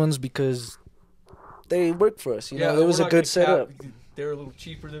like these ones because they work for us. You know, it was a good setup. They're a little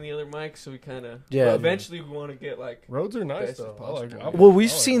cheaper than the other mics, so we kind of... Yeah. Eventually, we want to get, like... Rodes are nice, though. Well,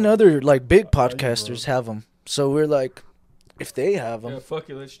 we've seen other, like, big podcasters have them. So we're like, if they have them, fuck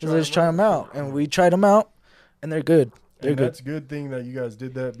it, let's try them out. And we tried them out, and they're good. They're good. That's a good thing that you guys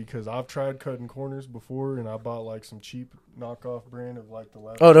did that, because I've tried cutting corners before, and I bought, like, some cheap knockoff brand of, like, the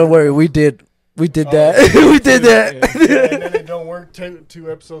last... Oh, don't worry. We did that. We did that. Yeah, and then it don't work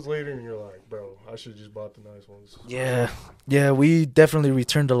 2 episodes later, and you're like, bro, I should have just bought the nice ones. Yeah. Yeah, we definitely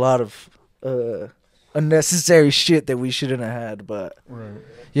returned a lot of unnecessary shit that we shouldn't have had. But Right.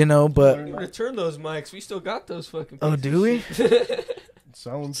 you know, but Return those mics. We still got those fucking. oh, pieces do of we? shit.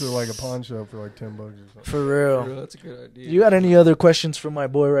 Sell them to like a pawn shop for like $10 or something. For real. That's a good idea. You got any other questions for my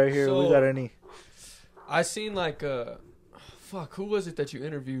boy right here? We So- got any? I seen like fuck, who was it that you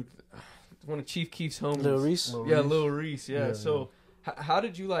interviewed? One of Chief Keef's homies. Lil Reese? Lil Reese. Yeah. Yeah, So, how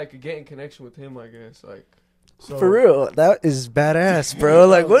did you like get in connection with him? I guess like. So, For real, that is badass, bro.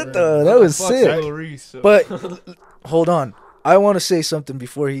 Like, what the? That was Fuck sick. Lil Reese, so. But hold on, I want to say something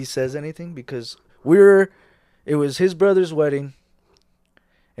before he says anything because it was his brother's wedding,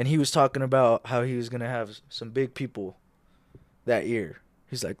 and he was talking about how he was gonna have some big people that year.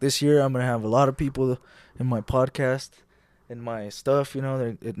 He's like, this year I'm gonna have a lot of people in my podcast and my stuff. You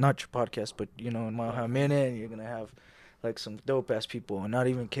know, not your podcast, but you know, in my minute, and you're gonna have like some dope ass people. And not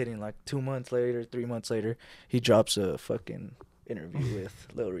even kidding, like 2 months later, 3 months later, he drops a fucking interview with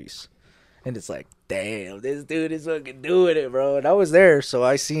Lil Reese. And it's like, damn, this dude is fucking doing it, bro. And I was there, so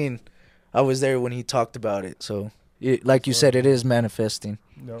I was there when he talked about it. So, like you said, it is manifesting.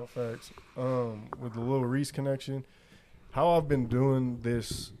 No, facts. With the Lil Reese connection, how I've been doing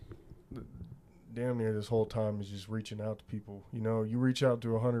this damn near this whole time is just reaching out to people. You know, you reach out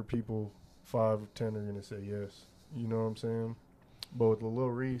to 100 people, 5 or 10 are going to say yes. You know what I'm saying? But with the Lil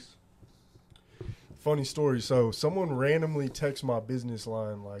Reese, funny story. So someone randomly texts my business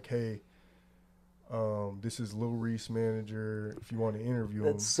line like, hey, this is Lil Reese manager. If you want to interview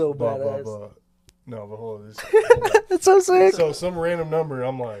him. That's so blah, badass. blah, blah. No, but hold on. Hold on. That's so sick. So some random number,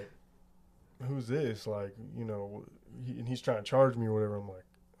 I'm like, who's this? Like, you know, and he's trying to charge me or whatever. I'm like,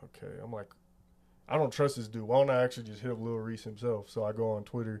 okay. I'm like, I don't trust this dude. Why don't I actually just hit up Lil Reese himself? So I go on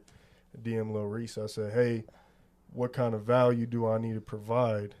Twitter, DM Lil Reese. I say, hey, what kind of value do I need to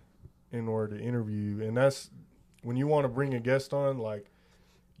provide in order to interview you? And that's when you want to bring a guest on, like,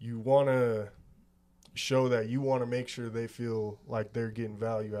 you want to show that you want to make sure they feel like they're getting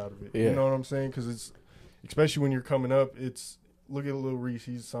value out of it. Yeah. You know what I'm saying? Because it's, especially when you're coming up, it's, look at Lil Reese.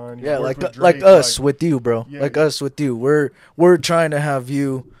 He's signed. He's Yeah, worked with like Drake, us with you, bro. Yeah. Like us with you. We're trying to have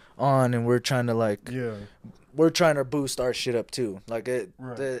you on, and we're trying to Yeah. we're trying to boost our shit up too. Like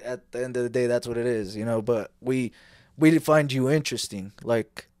Right. at the end of the day, that's what it is, you know. But we find you interesting,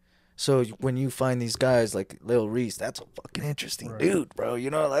 like. So when you find these guys like Lil Reese, that's a fucking interesting Right. dude, bro.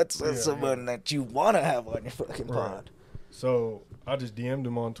 You know, that's Yeah, someone that you want to have on your fucking Right. pod. So I just DM'd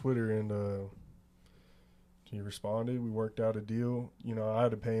him on Twitter, and he responded. We worked out a deal. You know, I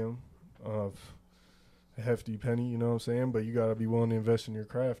had to pay him a hefty penny, you know what I'm saying? But you got to be willing to invest in your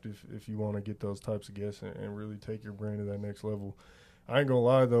craft if you want to get those types of guests and really take your brand to that next level. I ain't going to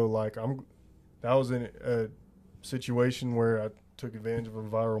lie, though. Like, that was in a situation where I took advantage of a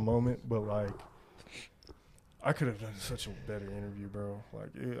viral moment, but, like, I could have done such a better interview, bro. Like,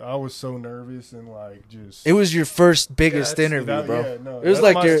 I was so nervous and, like, just... It was your first biggest Yeah, interview, bro. Yeah, no, it was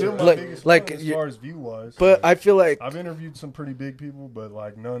that's like your still my biggest like one as your- far as view wise. But I feel like I've interviewed some pretty big people, but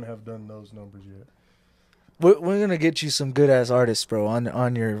like none have done those numbers yet. we're gonna get you some good ass artists, bro,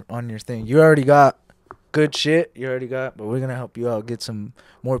 on your thing. You already got good shit. But we're gonna help you out. Get some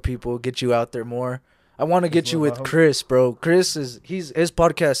more people. Get you out there more. I want to get you what I with hope. Chris, bro. Chris his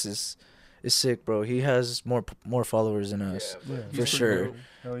podcast is sick, bro. He has more followers than us. Yeah, for sure.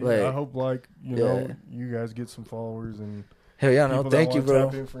 Hell yeah. Like, I hope you know yeah. you guys get some followers and Hell yeah, no, people that thank you, wanna bro.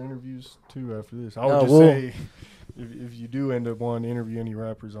 Tap in for interviews too after this. I No, would just we'll- say if you do end up wanting to interview any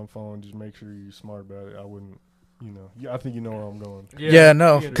rappers I'm following, just make sure you're smart about it. I wouldn't, you know. Yeah, I think you know where I'm going. Yeah,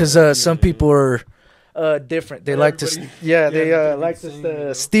 no, because some people are different. They like to, they like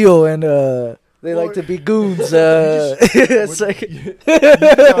to steal and they like to be goons. It's like you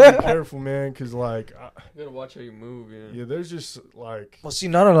gotta be careful, man, because like You gotta watch how you move, yeah, there's just like well, see,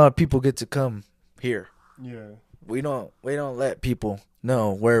 not a lot of people get to come here. yeah. We don't let people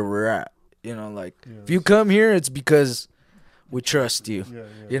know where we're at. You know, like Yeah, if you come here, it's because we trust you. Yeah, yeah.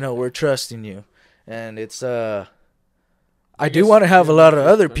 You know, we're trusting you, and it's I do want to have a lot of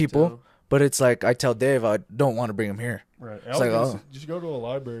other people, but it's like I tell Dave I don't want to bring him here. Right. It's like, just go to a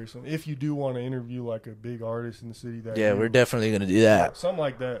library or something. If you do want to interview like a big artist in the city that Yeah, we're definitely gonna do that. something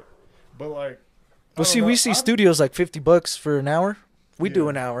like that. But like Well, see, we see studios like $50 for an hour. We do Yeah.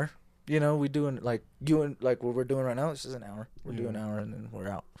 an hour. You know, we doing like you and like what we're doing right now. This is an hour. We're Yeah. doing an hour and then we're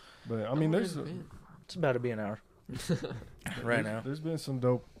out. But I mean there's It's about to be an hour right now. There's been some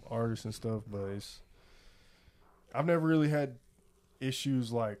dope artists and stuff, but I've never really had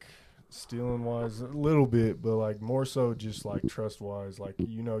issues like stealing wise, a little bit, but like more so just like trust wise. Like,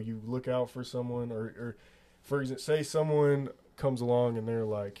 you know, you look out for someone or for example, say someone comes along and they're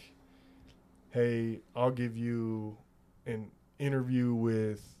like, hey, I'll give you an interview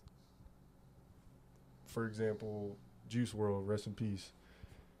with for example, Juice WRLD, rest in peace.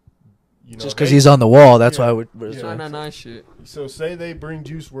 You know, Just because he's on the wall, that's why I would. Nah, shit. So say they bring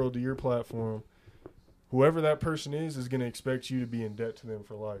Juice WRLD to your platform. Whoever that person is going to expect you to be in debt to them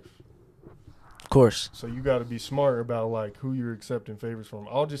for life. Of course. So you got to be smart about like who you're accepting favors from.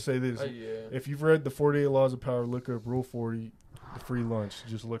 I'll just say this: if you've read the 48 Laws of Power, look up Rule 40, the free lunch.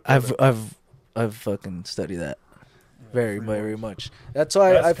 Just look. I've fucking studied that very much. That's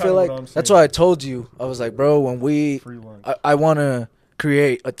why I feel like that's why I told you. I was like, bro, when I want to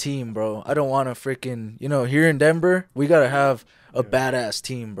create a team, bro. I don't want to freaking here in Denver. We gotta have a badass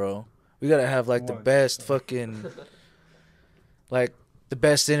team, bro. We gotta have like the best fucking like the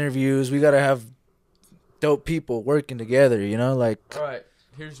best interviews. We gotta have dope people working together, like. All right,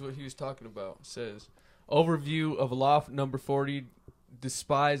 here's what he was talking about. It says, overview of law number 40,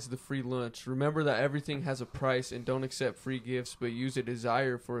 despise the free lunch. Remember that everything has a price, and don't accept free gifts, but use a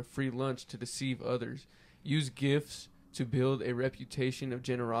desire for a free lunch to deceive others. Use gifts to build a reputation of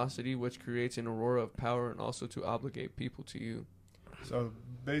generosity, which creates an aurora of power, and also to obligate people to you. So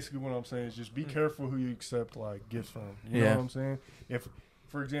basically what I'm saying is just be careful who you accept like gifts from. You know what I'm saying? If,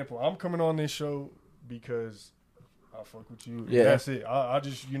 for example, I'm coming on this show because I fuck with you. Yeah. That's it. I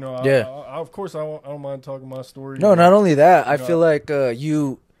just, I of course I don't mind talking my story. No, not only that. I feel like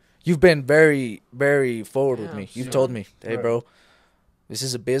you've been very, very forward with me. You've told me, hey, bro, this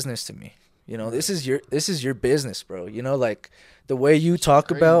is a business to me. This is your business, bro. Like the way you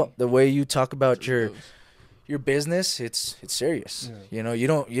talk about your business, it's serious. Yeah. You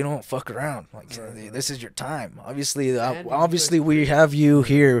don't fuck around. Like this is your time. Obviously we have you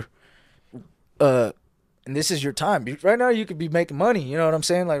here, and this is your time. Right now you could be making money. You know what I'm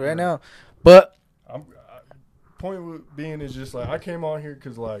saying? Like right now, but point being is just like I came on here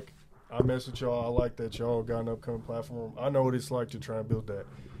because like I mess with y'all. I like that y'all got an upcoming platform. I know what it's like to try and build that.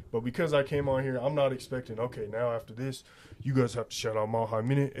 But because I came on here, I'm not expecting, okay, now after this, you guys have to shout out Mile High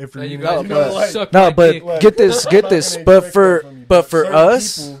Minute every minute. Get this. But for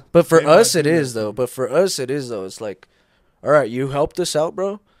us it is though. It's like, all right, you helped us out,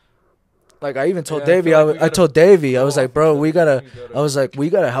 bro. Like I even told Davy, I told Davy, I was like, bro, we gotta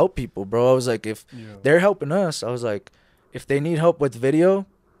help people, bro. I was like, if they're helping us, I was like, if they need help with video,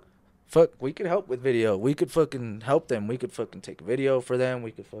 fuck, we could help with video. We could fucking help them. We could fucking take a video for them.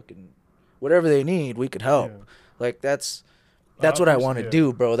 We could fucking whatever they need, we could help. Yeah. Like that's what I want to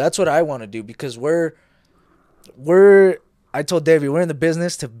do, bro. That's what I want to do because I told Davey we're in the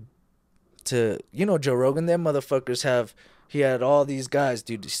business to Joe Rogan, them motherfuckers he had all these guys,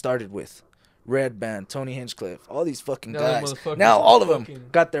 dude, he started with Red Band, Tony Hinchcliffe, all these fucking guys. Now all of them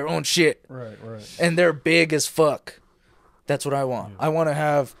got their own shit. Right. And they're big as fuck. That's what I want. Yeah. I want to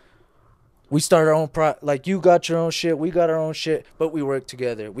have we start our own like you got your own shit, we got our own shit, but we work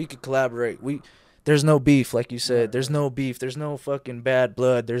together. We could collaborate. There's no beef, like you said. Right. There's no beef. There's no fucking bad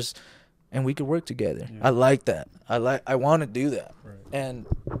blood. And we could work together. Yeah. I like that. I want to do that. Right. And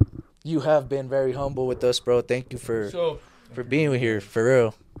you have been very humble with us, bro. Thank you for being here, for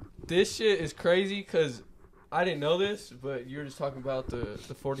real. This shit is crazy because I didn't know this, but you're just talking about the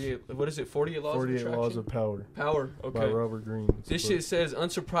 48. What is it? 48 laws. 48 laws of power. Power. Okay. By Robert Greene. This shit says,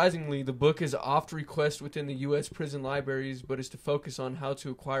 unsurprisingly, the book is oft requested within the U.S. prison libraries, but is to focus on how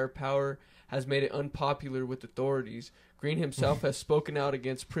to acquire power has made it unpopular with authorities. Greene himself has spoken out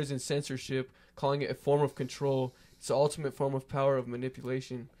against prison censorship, calling it a form of control. It's the ultimate form of power of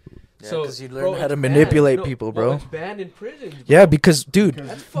manipulation. Yeah, because you learn how to manipulate people, bro. It's banned in prison. Yeah, because, dude,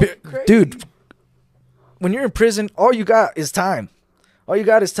 when you're in prison, all you got is time. All you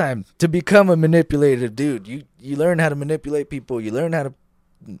got is time to become a manipulative dude. You learn how to manipulate people. You learn how to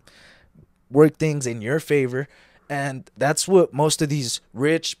work things in your favor. And that's what most of these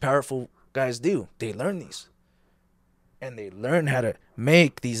rich, powerful guys do. They learn these. And they learn how to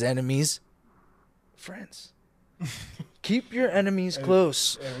make these enemies friends. Keep your enemies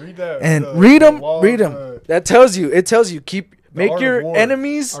close. And read that. And read them. That tells you. It tells you make your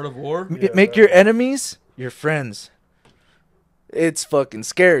enemies. Art of War. Make your enemies your friends. It's fucking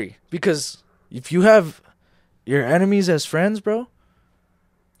scary because if you have your enemies as friends, bro,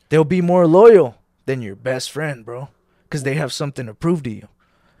 they'll be more loyal than your best friend, bro, because they have something to prove to you,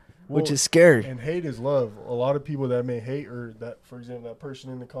 which is scary. And hate is love. A lot of people that may hate, or that, for example, that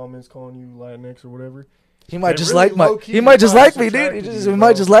person in the comments calling you Latinx or whatever, he might just like he might just like me, dude. He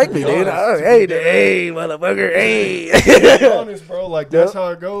might just like me, dude. Hey, motherfucker, hey. Be honest, bro. Like that's how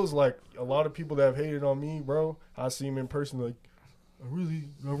it goes. Like a lot of people that have hated on me, bro, I see them in person. Like, I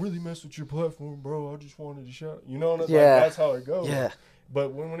really messed with your platform, bro. I just wanted to shout. You know, like, that's how it goes. Yeah.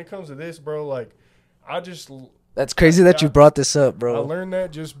 But when it comes to this, bro, like That's crazy that you brought this up, bro. I learned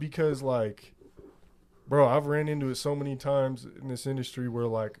that just because, like, Bro, I've ran into it so many times in this industry where,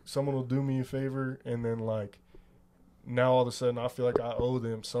 like, someone will do me a favor and then, like, now all of a sudden I feel like I owe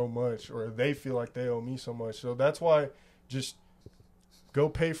them so much, or they feel like they owe me so much. So that's why just go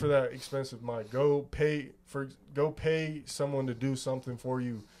pay for that expensive mic. Go pay someone to do something for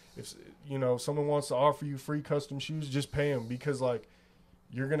you. If, you know, someone wants to offer you free custom shoes, just pay them, because, like,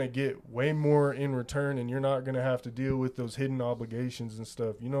 you're going to get way more in return, and you're not going to have to deal with those hidden obligations and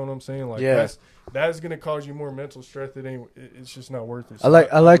stuff. You know what I'm saying? Like, that's going to cause you more mental stress. It's just not worth it. So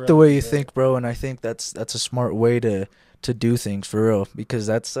I like the way you think, bro, and I think that's a smart way to do things, for real, because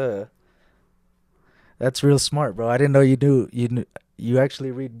that's real smart, bro. I didn't know you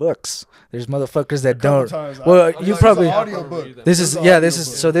actually read books. There's motherfuckers that don't. You probably audiobook. This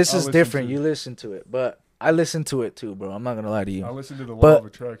is different. You listen to it, but I listen to it too, bro. I'm not gonna lie to you. I listened to the Law of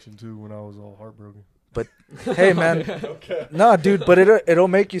Attraction too when I was all heartbroken. But hey, man, nah, dude. But it'll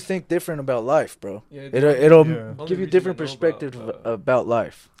make you think different about life, bro. Yeah, it'll give you different perspective about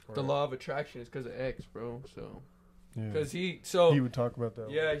life. The Law of Attraction is because of X, bro. So because he would talk about that.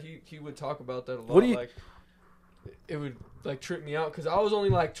 Yeah, he would talk about that a lot. Like, it would like trip me out because I was only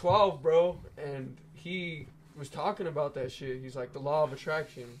like 12, bro, and he was talking about that shit. He's like, the Law of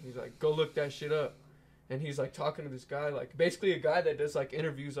Attraction. He's like, go look that shit up. And he's like talking to this guy, like basically a guy that does like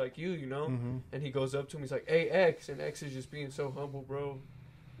interviews like you know. Mm-hmm. And he goes up to him, he's like, "Hey, X," and X is just being so humble, bro.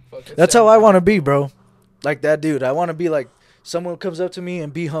 That's how I want to be, bro. Like that dude. I want to be like someone who comes up to me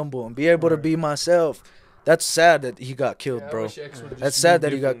and be humble and be able to be myself. That's sad that he got killed, bro. That's sad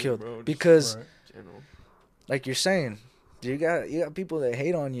that he got killed, bro, because, like you're saying, you got people that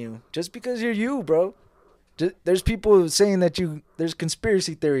hate on you just because you're you, bro. There's people saying that there's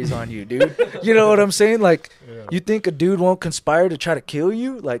conspiracy theories on you, dude. You know what I'm saying? Like, you think a dude won't conspire to try to kill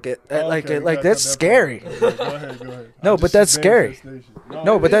you? Like, that's scary. Go ahead. No, but that's scary.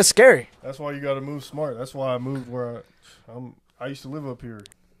 No, but that's scary. That's why you got to move smart. That's why I moved where I used to live up here.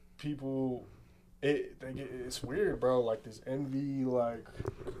 People, it's weird, bro. Like this envy, like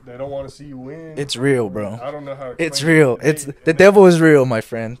they don't want to see you win. It's real, bro. I don't know how. It's real. The devil is real, my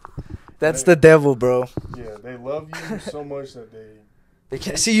friend. That's the devil, bro. Yeah, they love you so much that they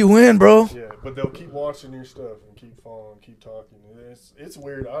can't see you win, bro. Yeah, but they'll keep watching your stuff and keep following, keep talking. It's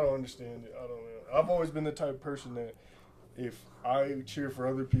weird. I don't understand it. I don't know. I've always been the type of person that if I cheer for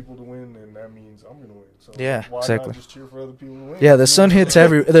other people to win, then that means I'm gonna win. So why exactly. not just cheer for other people to win? Yeah, the sun hits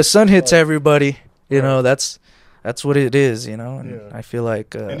everybody. You know, that's what it is. You know, and I feel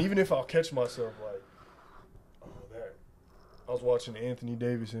like. And even if I'll catch myself like. I was watching the Anthony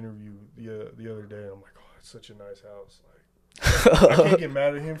Davis interview the other day. I'm like, oh, it's such a nice house. Like, I can't get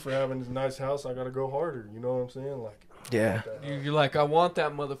mad at him for having this nice house. I got to go harder. You know what I'm saying? Like, you're like, I want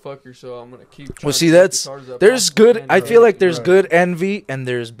that motherfucker, so I'm gonna keep. Well, see, there's good. I feel like there's good envy and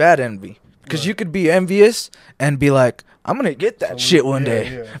there's bad envy, because you could be envious and be like, I'm gonna get that shit one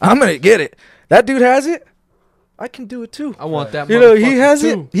day. Yeah. I'm gonna get it. That dude has it. I can do it too. I want that. You know, he has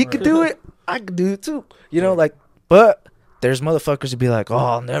it. He could do it. I could do it too. You know, like, but. There's motherfuckers to be like, oh,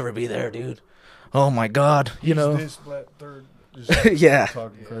 I'll never be there, dude. Oh, my God. You know. This, that, third, yeah.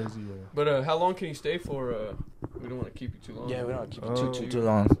 Talking crazy, But how long can you stay for? We don't want to keep you too long. Yeah, we don't want to keep you too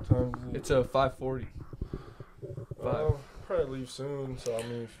long. It's 5:40. Probably leave soon. So, I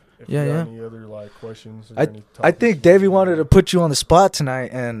mean, if you got any other, like, questions. I think Davey wanted to put you on the spot tonight,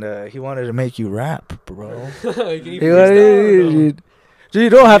 and he wanted to make you rap, bro. You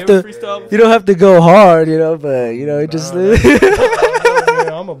don't have to. You don't have to go hard, you know. But you know, just. I'm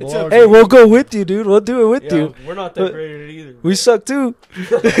a blogger. Hey, we'll go with you, dude. We'll do it with you. We're not that great at it either. We suck too.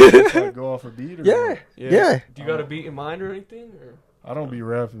 Like go off a beat. Or yeah. Do you got a beat in mind or anything? Or? I don't be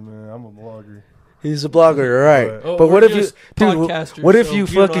rapping, man. I'm a blogger. He's a blogger, right? But what if you, dude? What if you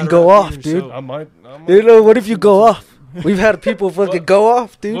fucking go off, dude? I might. You know, what if you go off? We've had people fucking go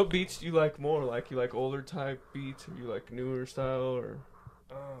off, dude. What beats do you like more? Like you like older type beats, or you like newer style, or?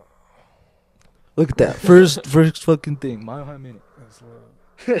 Look at that first fucking thing. Mile High Minute. That's love.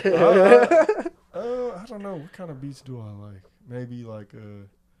 I don't know. What kind of beats do I like? Maybe like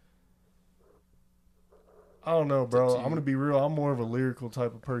I don't know, bro. I'm gonna be real. I'm more of a lyrical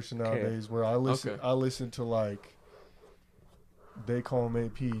type of person nowadays, where I listen. I listen to like they call him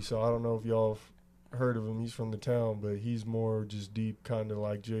AP. So I don't know if y'all have heard of him. He's from the town, but he's more just deep, kind of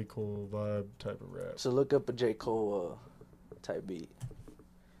like J. Cole vibe type of rap. So look up a J. Cole type beat.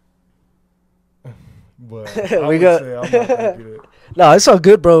 But we got. I'm not gonna get it. No, it's all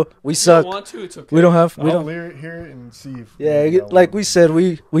good, bro. We suck. You don't want to? It's okay. We don't have. I'll hear it and see if. Yeah, like we said,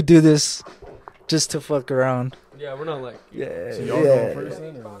 we do this just to fuck around. Yeah, we're not like. Yeah. So y'all going first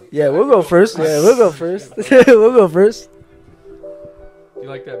then? Or? Yeah, we'll go first. Yeah, we'll go first. We'll go first. You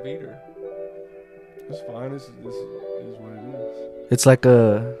like that beat or? It's fine. This is what it is. It's like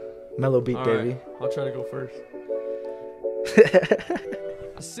a mellow beat, All Davy. right, I'll try to go first.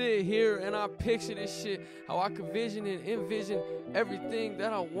 I sit here and I picture this shit, how I could vision and envision everything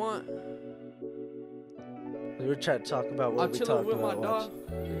that I want. We were trying to talk about what I'm we chilling talked with about. my dog.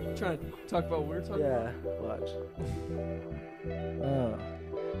 Trying to talk about what we're talking about. Yeah,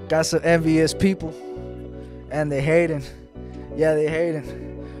 watch. Got some envious people, and they hating. Yeah, they hating.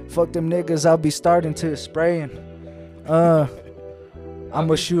 Fuck them niggas, I'll be starting to spraying.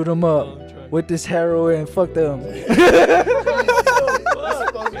 I'ma shoot them up with this heroin. Fuck them.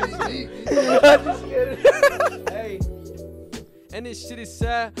 Hey, and this shit is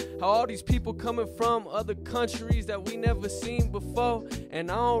sad, how all these people coming from other countries that we never seen before,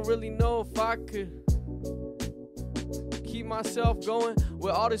 and I don't really know if I could keep myself going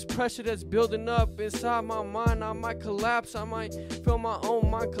with all this pressure that's building up inside my mind. I might collapse, I might feel my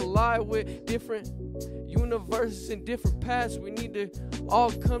own mind collide with different universes and different paths. We need to all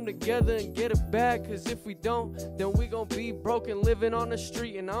come together and get it back, cause if we don't, then we gon' be broken living on the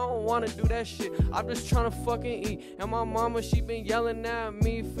street, and I don't wanna do that shit. I'm just trying to fucking eat, and my mama, she been yelling at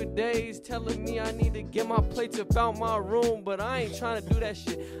me for days, telling me I need to get my plates up out my room, but I ain't trying to do that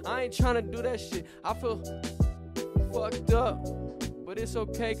shit. I feel fucked up, but it's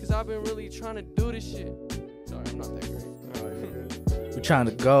okay, cause I've been really trying to do this shit. Sorry, I'm not that great. We trying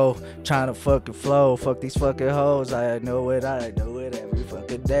to go, trying to fucking flow. Fuck these fucking hoes, I do it every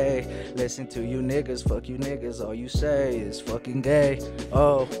fucking day. Listen to you niggas, fuck you niggas, all you say is fucking gay.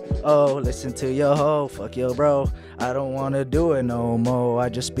 Oh, listen to your hoe, fuck your bro. I don't wanna do it no more, I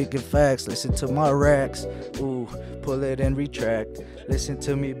just speaking facts. Listen to my racks, ooh, pull it and retract. Listen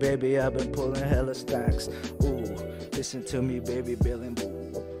to me, baby, I've been pulling hella stacks. Ooh, listen to me, baby, billing boo.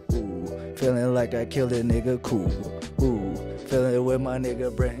 Ooh, feeling like I killed a nigga, cool. Ooh, feeling with my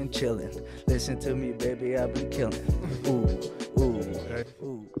nigga Brenton chillin'. Listen to me, baby, I've been killing. Ooh, ooh.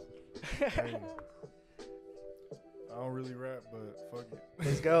 Hey. I don't really rap, but fuck it.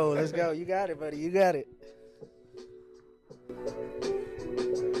 Let's go. You got it, buddy. You got it.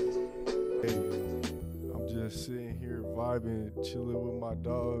 Hey, I'm just sitting here vibing, chilling with my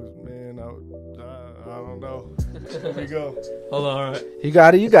dogs, man. I don't know. Here we go. Hold on, all right. You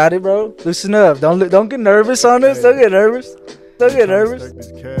got it, bro. Loosen up. Don't get nervous on this. Don't get nervous. Stack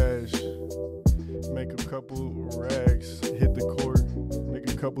this cash, make a couple racks, hit the court, make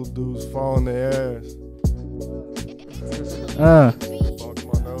a couple dudes fall on their ass. Bonk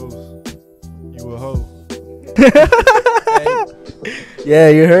my nose. You a hoe. Yeah,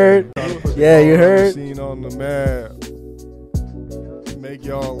 you heard. Yeah, you heard. Seen on the map. Make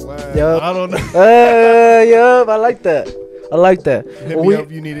y'all laugh. Yep. I don't know. Yup. I like that. Hit me up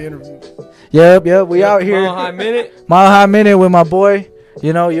if you need an interview. Yep. We out here. Mile High Minute with my boy.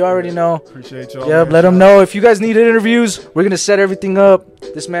 You know, you already know. Appreciate y'all. Yep, let him know. If you guys need interviews, we're going to set everything up.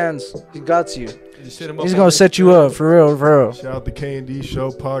 This man's, he got you. He's going to set you up, for real. Shout out the KND Show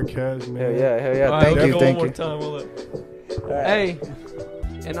Podcast, man. Hell yeah. Right, Thank you. One more time. Hey,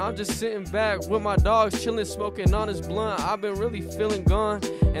 and I'm just sitting back with my dogs, chilling, smoking on his blunt. I've been really feeling gone,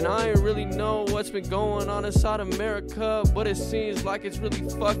 and I ain't really know what's been going on inside America, but it seems like it's really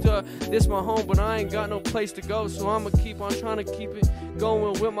fucked up. This my home, but I ain't got no place to go, so I'ma keep on trying to keep it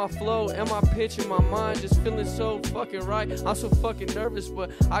going with my flow and my pitch in my mind, just feeling so fucking right. I'm so fucking nervous,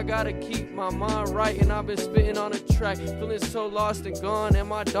 but I gotta keep my mind right, and I've been spitting on a track, feeling so lost and gone, and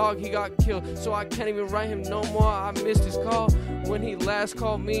my dog, he got killed, so I can't even write him no more. I missed his call when he last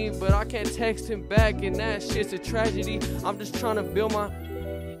called me, but I can't text him back, and that shit's a tragedy. I'm just trying to build my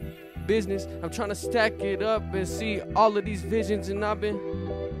business, I'm trying to stack it up and see all of these visions, and I've been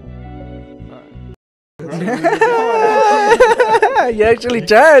You actually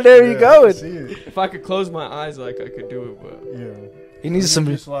tried. There you go. If I could close my eyes, like I could do it, but he needs some.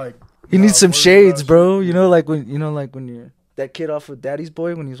 He needs some shades, bro. You know, like when you're that kid off of Daddy's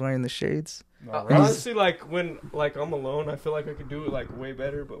Boy when he's wearing the shades. Honestly, like when I'm alone, I feel like I could do it like way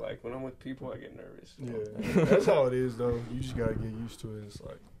better. But like when I'm with people, I get nervous. Yeah, that's how it is, though. You just gotta get used to it. It's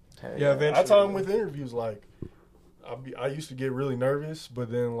like, eventually. I tell them with interviews, like, I used to get really nervous,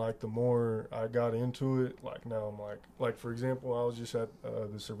 but then like the more I got into it, like now I'm like for example, I was just at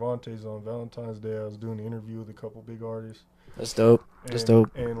the Cervantes on Valentine's Day. I was doing an interview with a couple big artists. That's dope.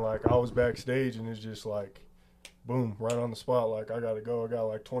 And like I was backstage, and it's just like, boom, right on the spot. Like I gotta go. I got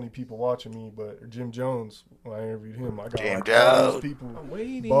like 20 people watching me. But Jim Jones, when I interviewed him, I got like all these people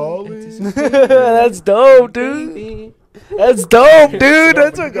balling. That's dope, dude. That's dope, dude.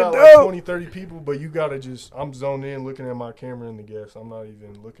 That's fucking dope. Like 20, 30 people, but you gotta I'm zoned in, looking at my camera and the guests. I'm not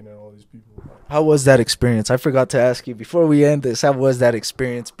even looking at all these people. How was that experience? I forgot to ask you before we end this. How was that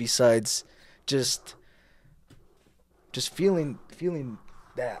experience? Besides just just feeling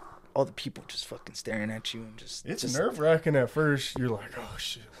that all the people just fucking staring at you and just it's nerve wracking at first. You're like, oh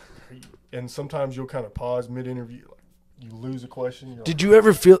shit, and sometimes you'll kind of pause mid interview, like you lose a question. Do you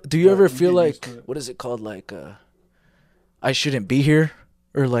ever feel like what is it called, like I shouldn't be here,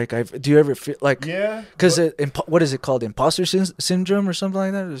 or like do you ever feel like because what is it called, imposter syndrome or something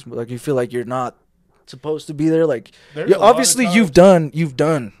like that? It's like you feel like you're not supposed to be there, like obviously you've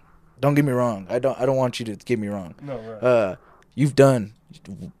done. Don't get me wrong. I don't want you to get me wrong. No, right. You've done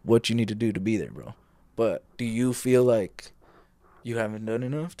what you need to do to be there, bro. But do you feel like you haven't done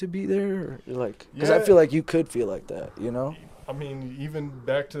enough to be there? Or like, because I feel like you could feel like that, you know? I mean, even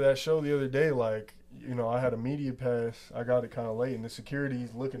back to that show the other day, like, you know, I had a media pass. I got it kind of late, and the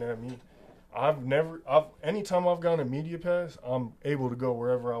security's looking at me. Anytime I've gotten a media pass, I'm able to go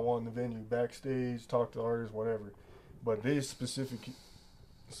wherever I want in the venue, backstage, talk to artists, whatever. But this specific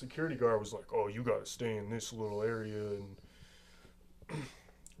security guard was like, oh, you got to stay in this little area. And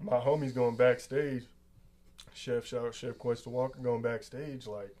my homie's going backstage. Shout out Chef Questa Walker going backstage,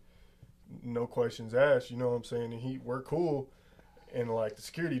 like, no questions asked, you know what I'm saying? And we're cool. And, like, the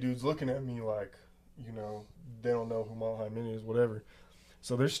security dude's looking at me like, you know, they don't know who Mile High Minute is, whatever.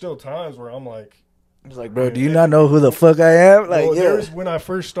 So there's still times where I'm like, it's like, bro, do you not know who the fuck I am? Like, well, when I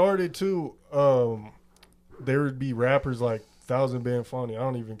first started too, there would be rappers like 1000 Band Fonny. I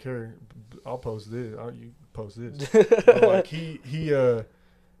don't even care. I'll post this. You post this. But like he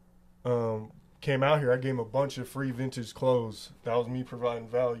came out here. I gave him a bunch of free vintage clothes. That was me providing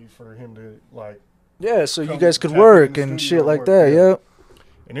value for him to like. Yeah, so you guys could work and shit like that. Yep.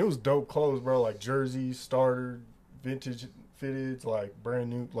 And it was dope clothes, bro. Like jerseys, starter, vintage fitted, like brand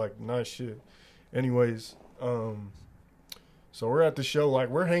new, like nice shit. Anyways, so we're at the show, like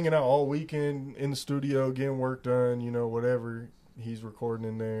we're hanging out all weekend in the studio, getting work done, you know, whatever. He's recording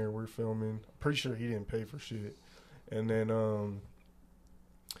in there, we're filming. Pretty sure he didn't pay for shit. And then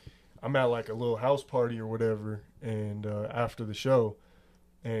I'm at like a little house party or whatever, and after the show,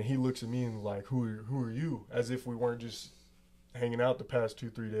 and he looks at me and like, who are you? As if we weren't just hanging out the past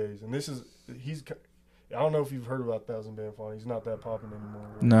 2-3 days. And I don't know if you've heard about 1000 Band Fonny. He's not that popping anymore.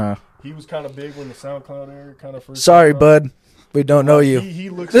 Right? No. He was kind of big when the SoundCloud era kind of first. Sorry, bud. We don't know you. He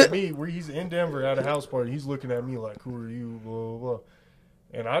looks at me where he's in Denver at a house party. He's looking at me like, who are you? Blah, blah, blah.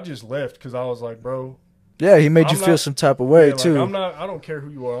 And I just left because I was like, bro. Yeah, he made you feel some type of way, too. I don't care who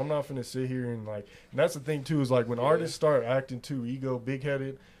you are. I'm not finna sit here and like, and that's the thing too, is like when artists start acting too ego, big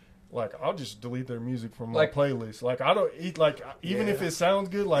headed, like I'll just delete their music from my playlist. Like I don't eat, like even if it sounds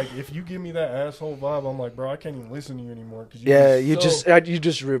good, like if you give me that asshole vibe, I'm like, bro, I can't even listen to you anymore. Cause you just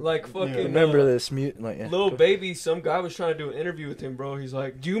like fucking remember this mute, like Lil Baby. Some guy was trying to do an interview with him, bro. He's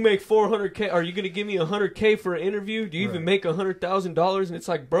like, do you make $400K? Are you gonna give me $100K for an interview? Do you even make $100,000? And it's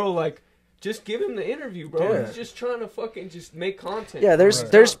like, bro, like. Just give him the interview, bro. Yeah. He's just trying to fucking just make content. Yeah,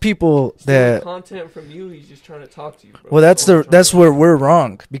 there's people that content from you. He's just trying to talk to you, bro. Well, that's where we're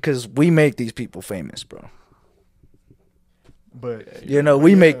wrong, because we make these people famous, bro. But you know,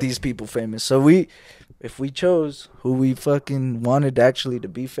 we make these people famous. So if we chose who we fucking wanted actually to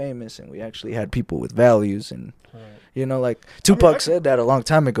be famous, and we actually had people with values, and you know, like Tupac said that a long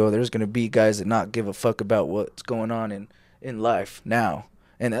time ago, there's gonna be guys that not give a fuck about what's going on in life now.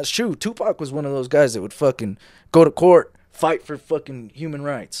 And that's true. Tupac was one of those guys that would fucking go to court, fight for fucking human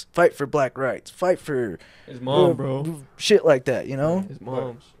rights, fight for black rights, fight for his mom, bro. Shit like that, you know? His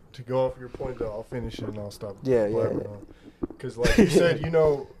mom's. To go off your point, though, I'll finish it and I'll stop. Yeah. Because like you said, you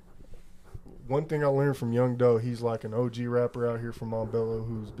know, one thing I learned from Young Doe, he's like an OG rapper out here from Montbello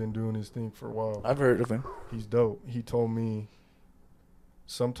who's been doing his thing for a while. I've heard of him. He's dope. He told me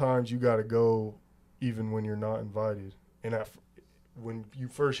sometimes you got to go even when you're not invited. And when you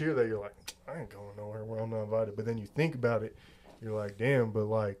first hear that, you're like, I ain't going nowhere where I'm not invited. But then you think about it, you're like, damn, but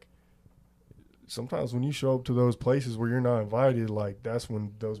like sometimes when you show up to those places where you're not invited, like that's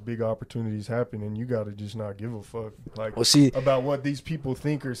when those big opportunities happen, and you got to just not give a fuck like about what these people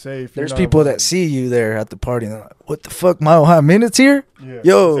think or say. If there's people that see you there at the party and they're like, what the fuck, Mile High Minute's here? Yeah,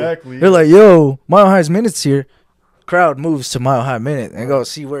 yo, exactly. They're like, yo, Mile High's Minute's here. Crowd moves to Mile High Minute and go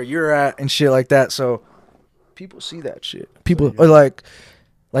see where you're at and shit like that. So people see that shit. People are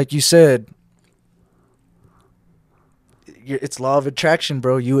like you said, it's law of attraction,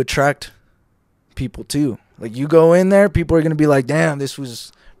 bro. You attract people too. Like you go in there, people are gonna be like, damn,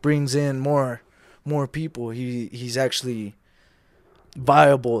 this brings in more people. He's actually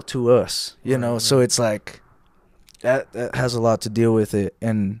viable to us, you know. So it's like that has a lot to deal with it.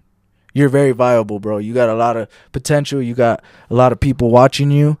 And you're very viable, bro. You got a lot of potential. You got a lot of people watching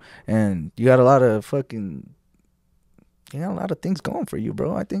you, and you got a lot of fucking you got a lot of things going for you,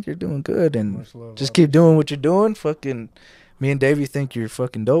 bro. I think you're doing good, and Much love, just I keep doing what you're doing. Fucking, me and Davey think you're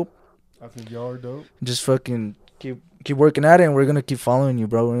fucking dope. I think y'all are dope. Just fucking keep working at it, and we're gonna keep following you,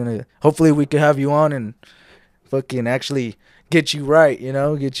 bro. We're gonna hopefully we can have you on and fucking actually get you right, you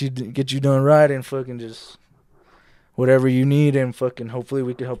know, get you doing right, and fucking just whatever you need, and fucking hopefully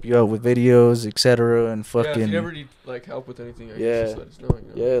we can help you out with videos, etc. And fucking Yeah, if you ever need like help with anything, I guess just let us know. You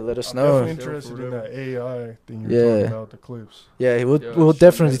know? Yeah, let us I'm know. definitely interested in that AI thing you're talking about, the clips. Yeah, we'll sure,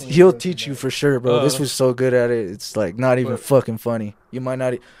 definitely he'll definitely teach you for sure, bro. This was so good at it. It's like not even fucking funny. You might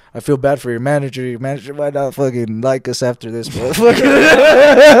not. I feel bad for your manager. Your manager might not fucking like us after this, but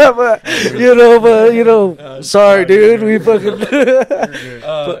sorry, dude. We fucking.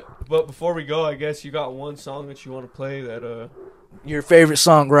 But before we go, I guess you got one song that you want to play that your favorite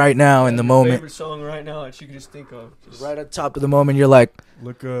song right now in the moment. Favorite song right now that you can just think of. Just right at top of the moment, you're like,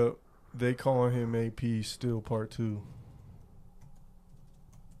 look up. They calling him AP Still Part 2.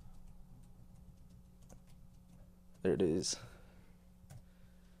 There it is.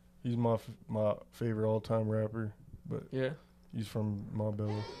 He's my favorite all time rapper, but yeah, he's from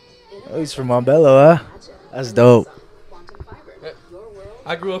Montbello. Oh, he's from Montbello, huh? That's dope.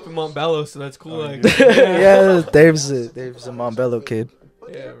 I grew up in Montbello, so that's cool. Like, yeah, Dave's a Montbello kid.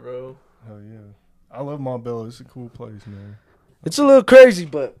 Yeah, bro. Hell yeah, I love Montbello. It's a cool place, man. It's a little crazy,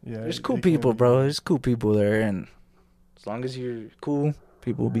 but yeah, there's cool people, bro. There's cool people there, and as long as you're cool,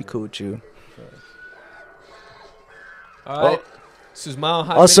 people will be cool with you. All right. This is Mile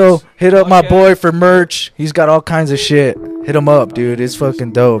High. Also, hit up my boy for merch. He's got all kinds of shit. Hit him up, dude. It's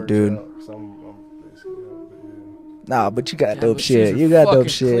fucking dope, dude. Nah, but you got dope shit. You got dope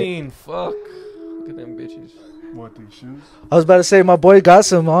shit. Clean. Fuck. Look at them bitches. What, these shoes? I was about to say, my boy got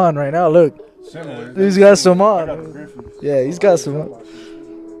some on right now. Look. Similar. He's got some on. Yeah, he's got some on.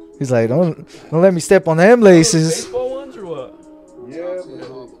 He's like, don't let me step on them laces. Baseball ones or what? Yeah,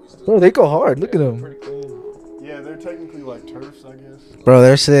 bro, they go hard. Look at them. Yeah, they're technically like turfs, I guess. Bro,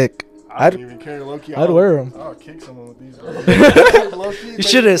 they're sick. I don't even care, low-key. I'd wear them. I'll kick someone with these. You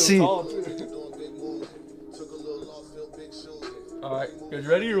should have seen. All right, you guys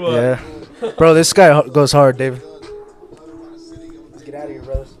ready or what? Yeah. Bro, this guy goes hard, David.